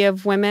visibility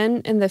of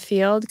women in the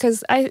field.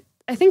 Because I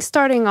think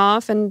starting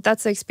off, and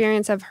that's the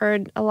experience I've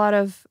heard a lot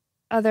of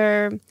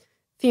other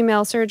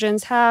female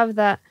surgeons have,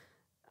 that,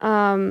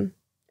 and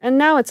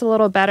now it's a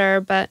little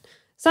better, but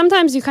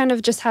sometimes you kind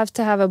of just have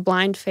to have a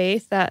blind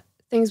faith that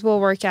things will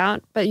work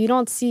out, but you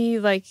don't see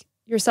like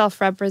yourself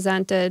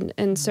represented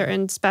in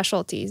certain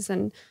specialties.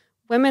 And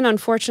women,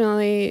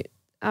 unfortunately,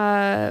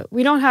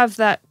 we don't have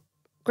that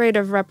great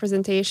of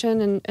representation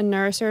in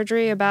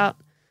neurosurgery. About,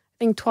 I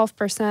think,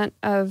 12%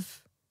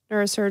 of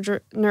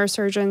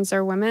neurosurgeons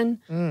are women.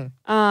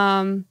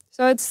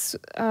 So it's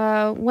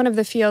one of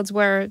the fields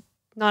where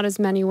not as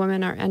many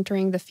women are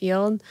entering the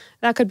field.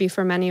 That could be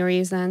for many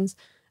reasons.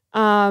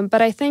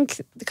 But I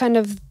think kind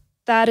of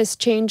that is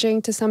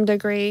changing to some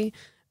degree.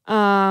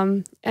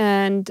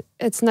 And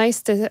it's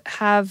nice to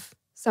have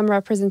some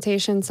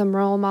representation, some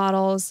role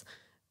models,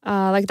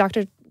 like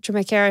Dr.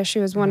 Chumakera. She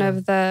was one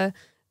of the,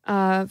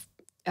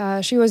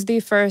 she was the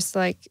first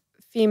like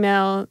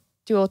female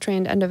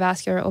dual-trained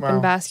endovascular,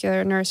 open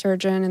vascular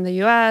neurosurgeon in the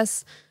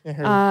U.S. Yeah,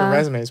 her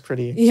resume is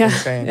pretty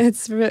insane.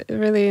 It's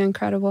really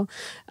incredible.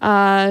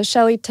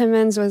 Shelley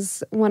Timmons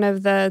was one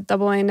of the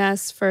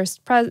AANS first,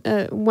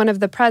 one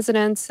of the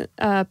presidents,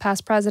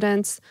 past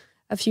presidents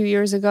a few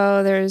years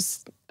ago.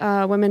 There's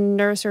Women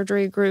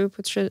Neurosurgery Group,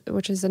 which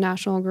is a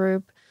national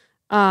group,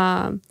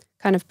 kind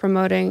of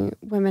promoting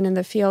women in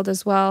the field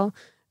as well.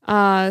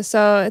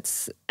 So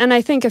it's, and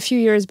I think a few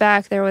years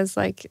back there was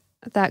like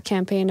that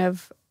campaign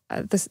of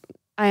this,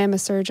 I am a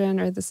surgeon,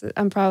 or this,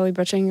 I'm probably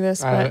butchering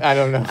this, but I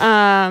don't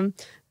know.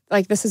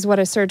 Like this is what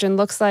a surgeon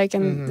looks like,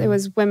 and it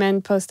was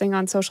women posting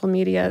on social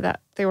media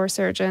that they were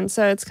surgeons.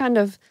 So it's kind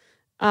of,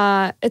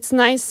 it's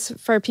nice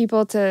for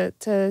people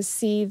to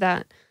see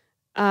that,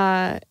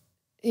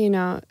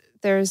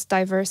 there's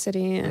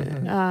diversity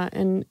in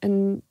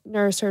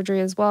neurosurgery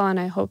as well. And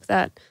I hope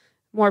that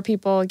more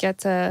people get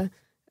to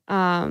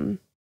kind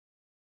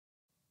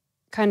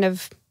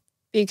of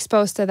be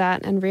exposed to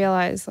that and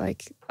realize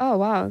like, oh,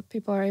 wow,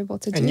 people are able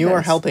to do this. And you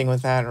are helping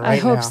with that right now. I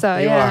hope so,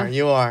 yeah.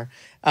 You are.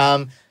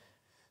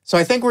 So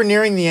I think we're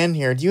nearing the end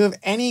here. Do you have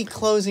any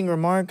closing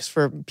remarks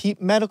for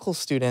medical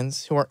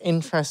students who are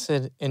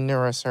interested in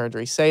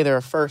neurosurgery? Say they're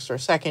a first or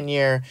second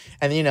year,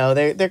 and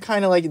they're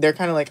kind of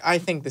like I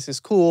think this is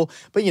cool,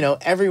 but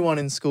everyone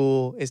in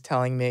school is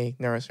telling me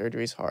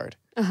neurosurgery is hard,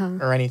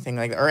 or anything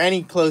like that. Or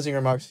any closing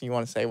remarks you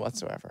want to say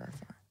whatsoever?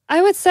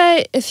 I would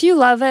say if you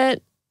love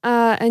it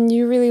and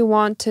you really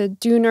want to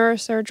do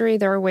neurosurgery,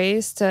 there are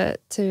ways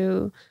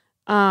to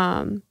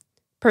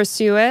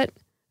pursue it.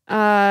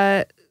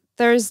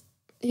 There's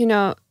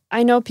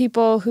I know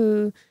people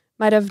who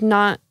might have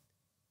not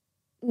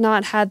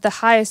had the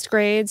highest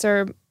grades,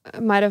 or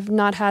might have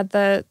not had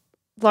the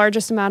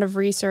largest amount of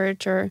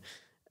research, or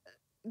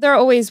there are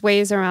always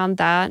ways around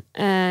that.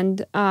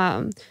 And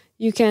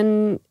you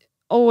can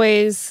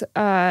always,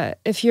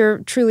 if you're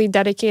truly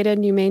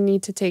dedicated, you may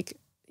need to take,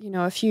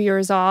 a few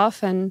years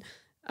off and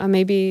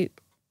maybe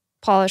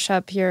polish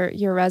up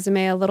your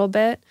resume a little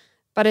bit,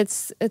 but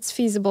it's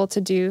feasible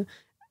to do.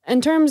 In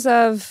terms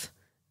of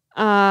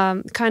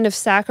kind of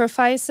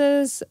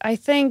sacrifices, I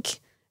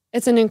think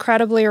it's an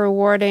incredibly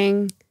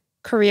rewarding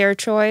career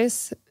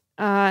choice.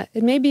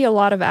 It may be a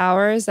lot of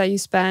hours that you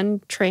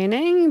spend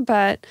training,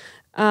 but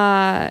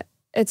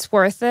it's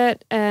worth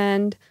it.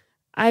 And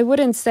I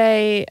wouldn't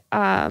say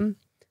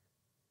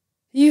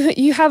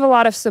you have a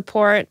lot of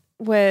support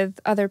with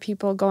other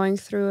people going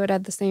through it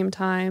at the same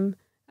time.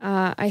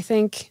 I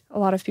think a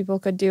lot of people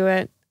could do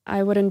it.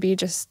 I wouldn't be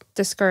just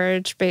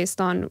discouraged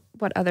based on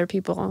what other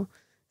people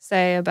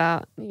say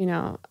about,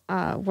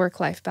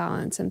 work-life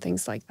balance and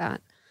things like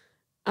that.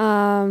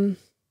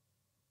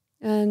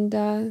 And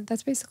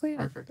that's basically it.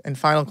 Perfect. And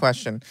final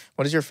question.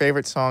 What is your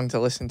favorite song to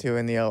listen to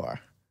in the OR?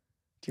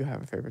 Do you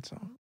have a favorite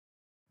song?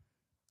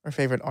 Or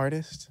favorite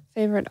artist?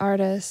 Favorite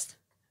artist?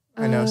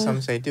 I know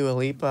some say Dua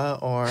Lipa,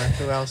 or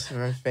who else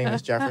are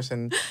famous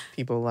Jefferson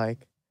people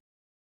like?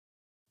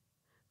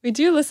 We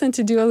do listen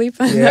to Dua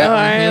Lipa in Yeah,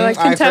 the OR, like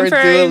contemporary I've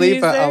heard Dua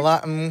Lipa music. a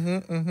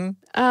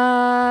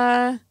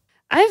lot.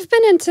 I've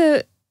been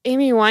into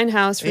Amy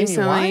Winehouse Amy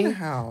recently.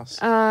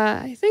 Winehouse.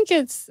 I think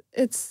it's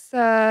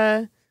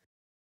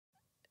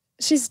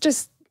she's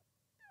just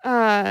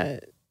so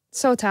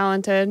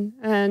talented,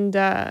 and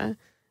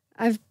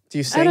I've. Do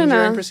you sing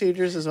during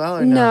procedures as well,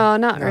 or no? No,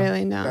 not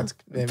really. No, that's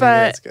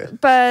good.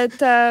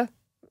 But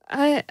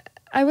I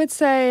would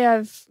say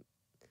I've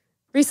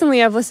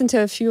listened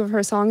to a few of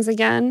her songs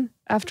again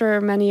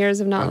after many years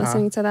of not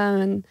listening to them,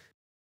 and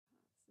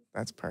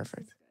that's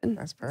perfect.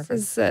 That's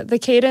perfect. The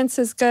cadence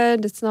is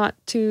good. It's not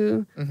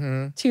too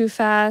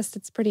fast.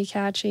 It's pretty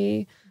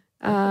catchy.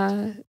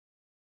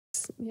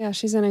 Yeah,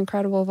 she's an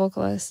incredible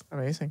vocalist.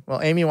 Amazing. Well,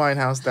 Amy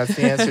Winehouse, that's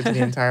the answer to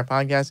the entire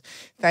podcast.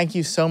 Thank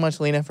you so much,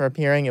 Ellina, for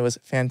appearing. It was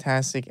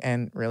fantastic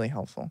and really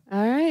helpful.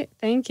 All right.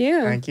 Thank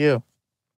you. Thank you.